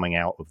coming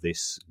out of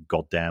this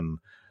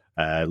goddamn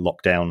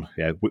lockdown.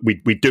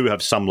 We do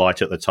have some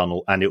light at the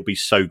tunnel, and it would be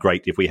so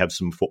great if we have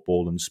some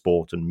football and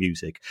sport and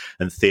music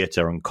and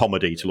theatre and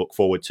comedy to look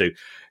forward to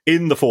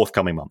in the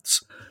forthcoming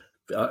months.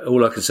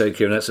 All I can say,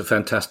 Kieran, that's a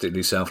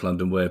fantastically South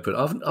London way, but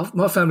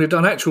my family have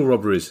done actual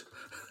robberies.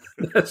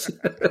 That's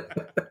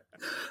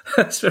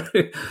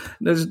very.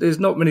 There's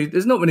not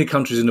many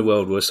countries in the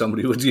world where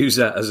somebody would use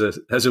that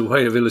as a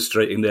way of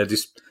illustrating their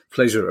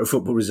displeasure at a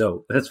football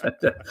result. That's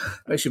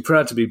makes you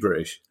proud to be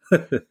British.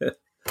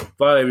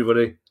 Bye,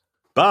 everybody.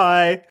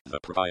 Bye. The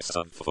price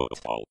of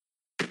football.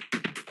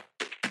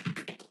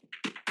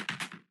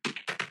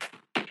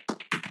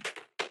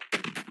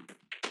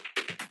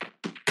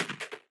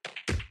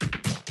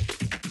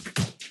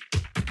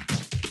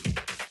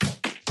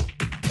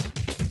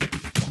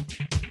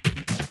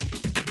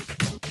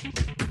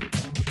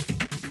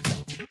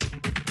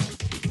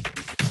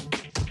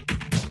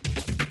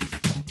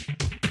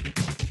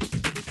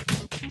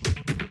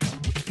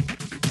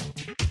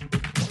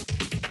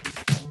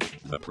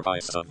 The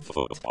price of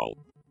football.